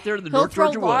 you're out there in the North Georgia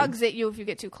woods. He'll throw logs at you if you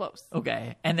get too close.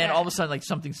 Okay, and then all of a sudden,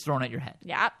 something's thrown at your head.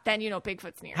 Yeah, then you know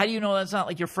Bigfoot's near. How do you know that's not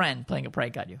like your friend playing a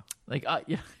prank on you?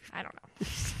 Yeah. I don't know.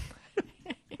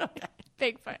 Okay.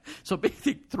 Bigfoot. So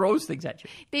Bigfoot throws things at you.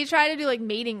 They try to do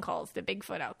mating calls to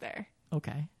Bigfoot out there.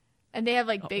 Okay. And they have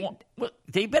big. Well,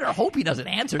 they better hope he doesn't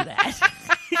answer that.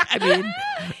 I mean,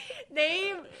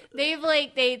 they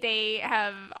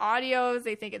have audios.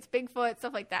 They think it's Bigfoot,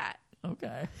 stuff like that.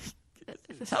 Okay.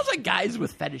 Sounds like guys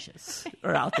with fetishes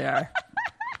are out there.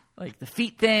 Like the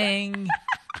feet thing,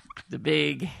 the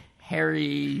big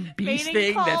hairy beast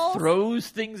thing that throws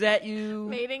things at you.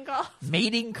 Mating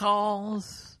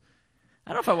calls.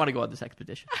 I don't know if I want to go on this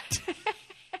expedition.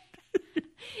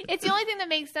 It's the only thing that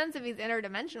makes sense if he's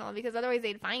interdimensional, because otherwise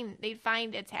they'd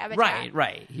find its habitat.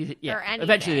 Right.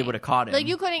 Eventually they would have caught him.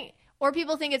 You couldn't. Or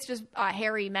people think it's just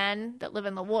hairy men that live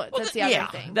in the woods. That's the other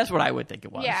thing. That's what I would think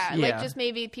it was. Yeah, just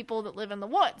maybe people that live in the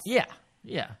woods. Yeah.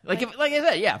 Like I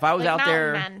said, if I was out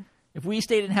there, men. If we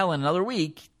stayed in Helen another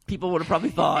week, people would have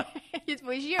probably thought it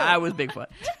was you. I was Bigfoot.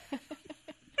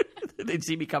 They'd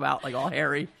see me come out all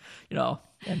hairy, and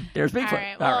there's Bigfoot. All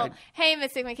right. Well, hey,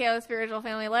 Mystic Michaela spiritual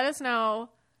family, let us know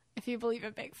if you believe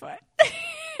in Bigfoot.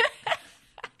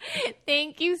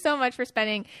 Thank you so much for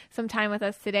spending some time with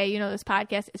us today. This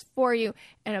podcast is for you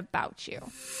and about you.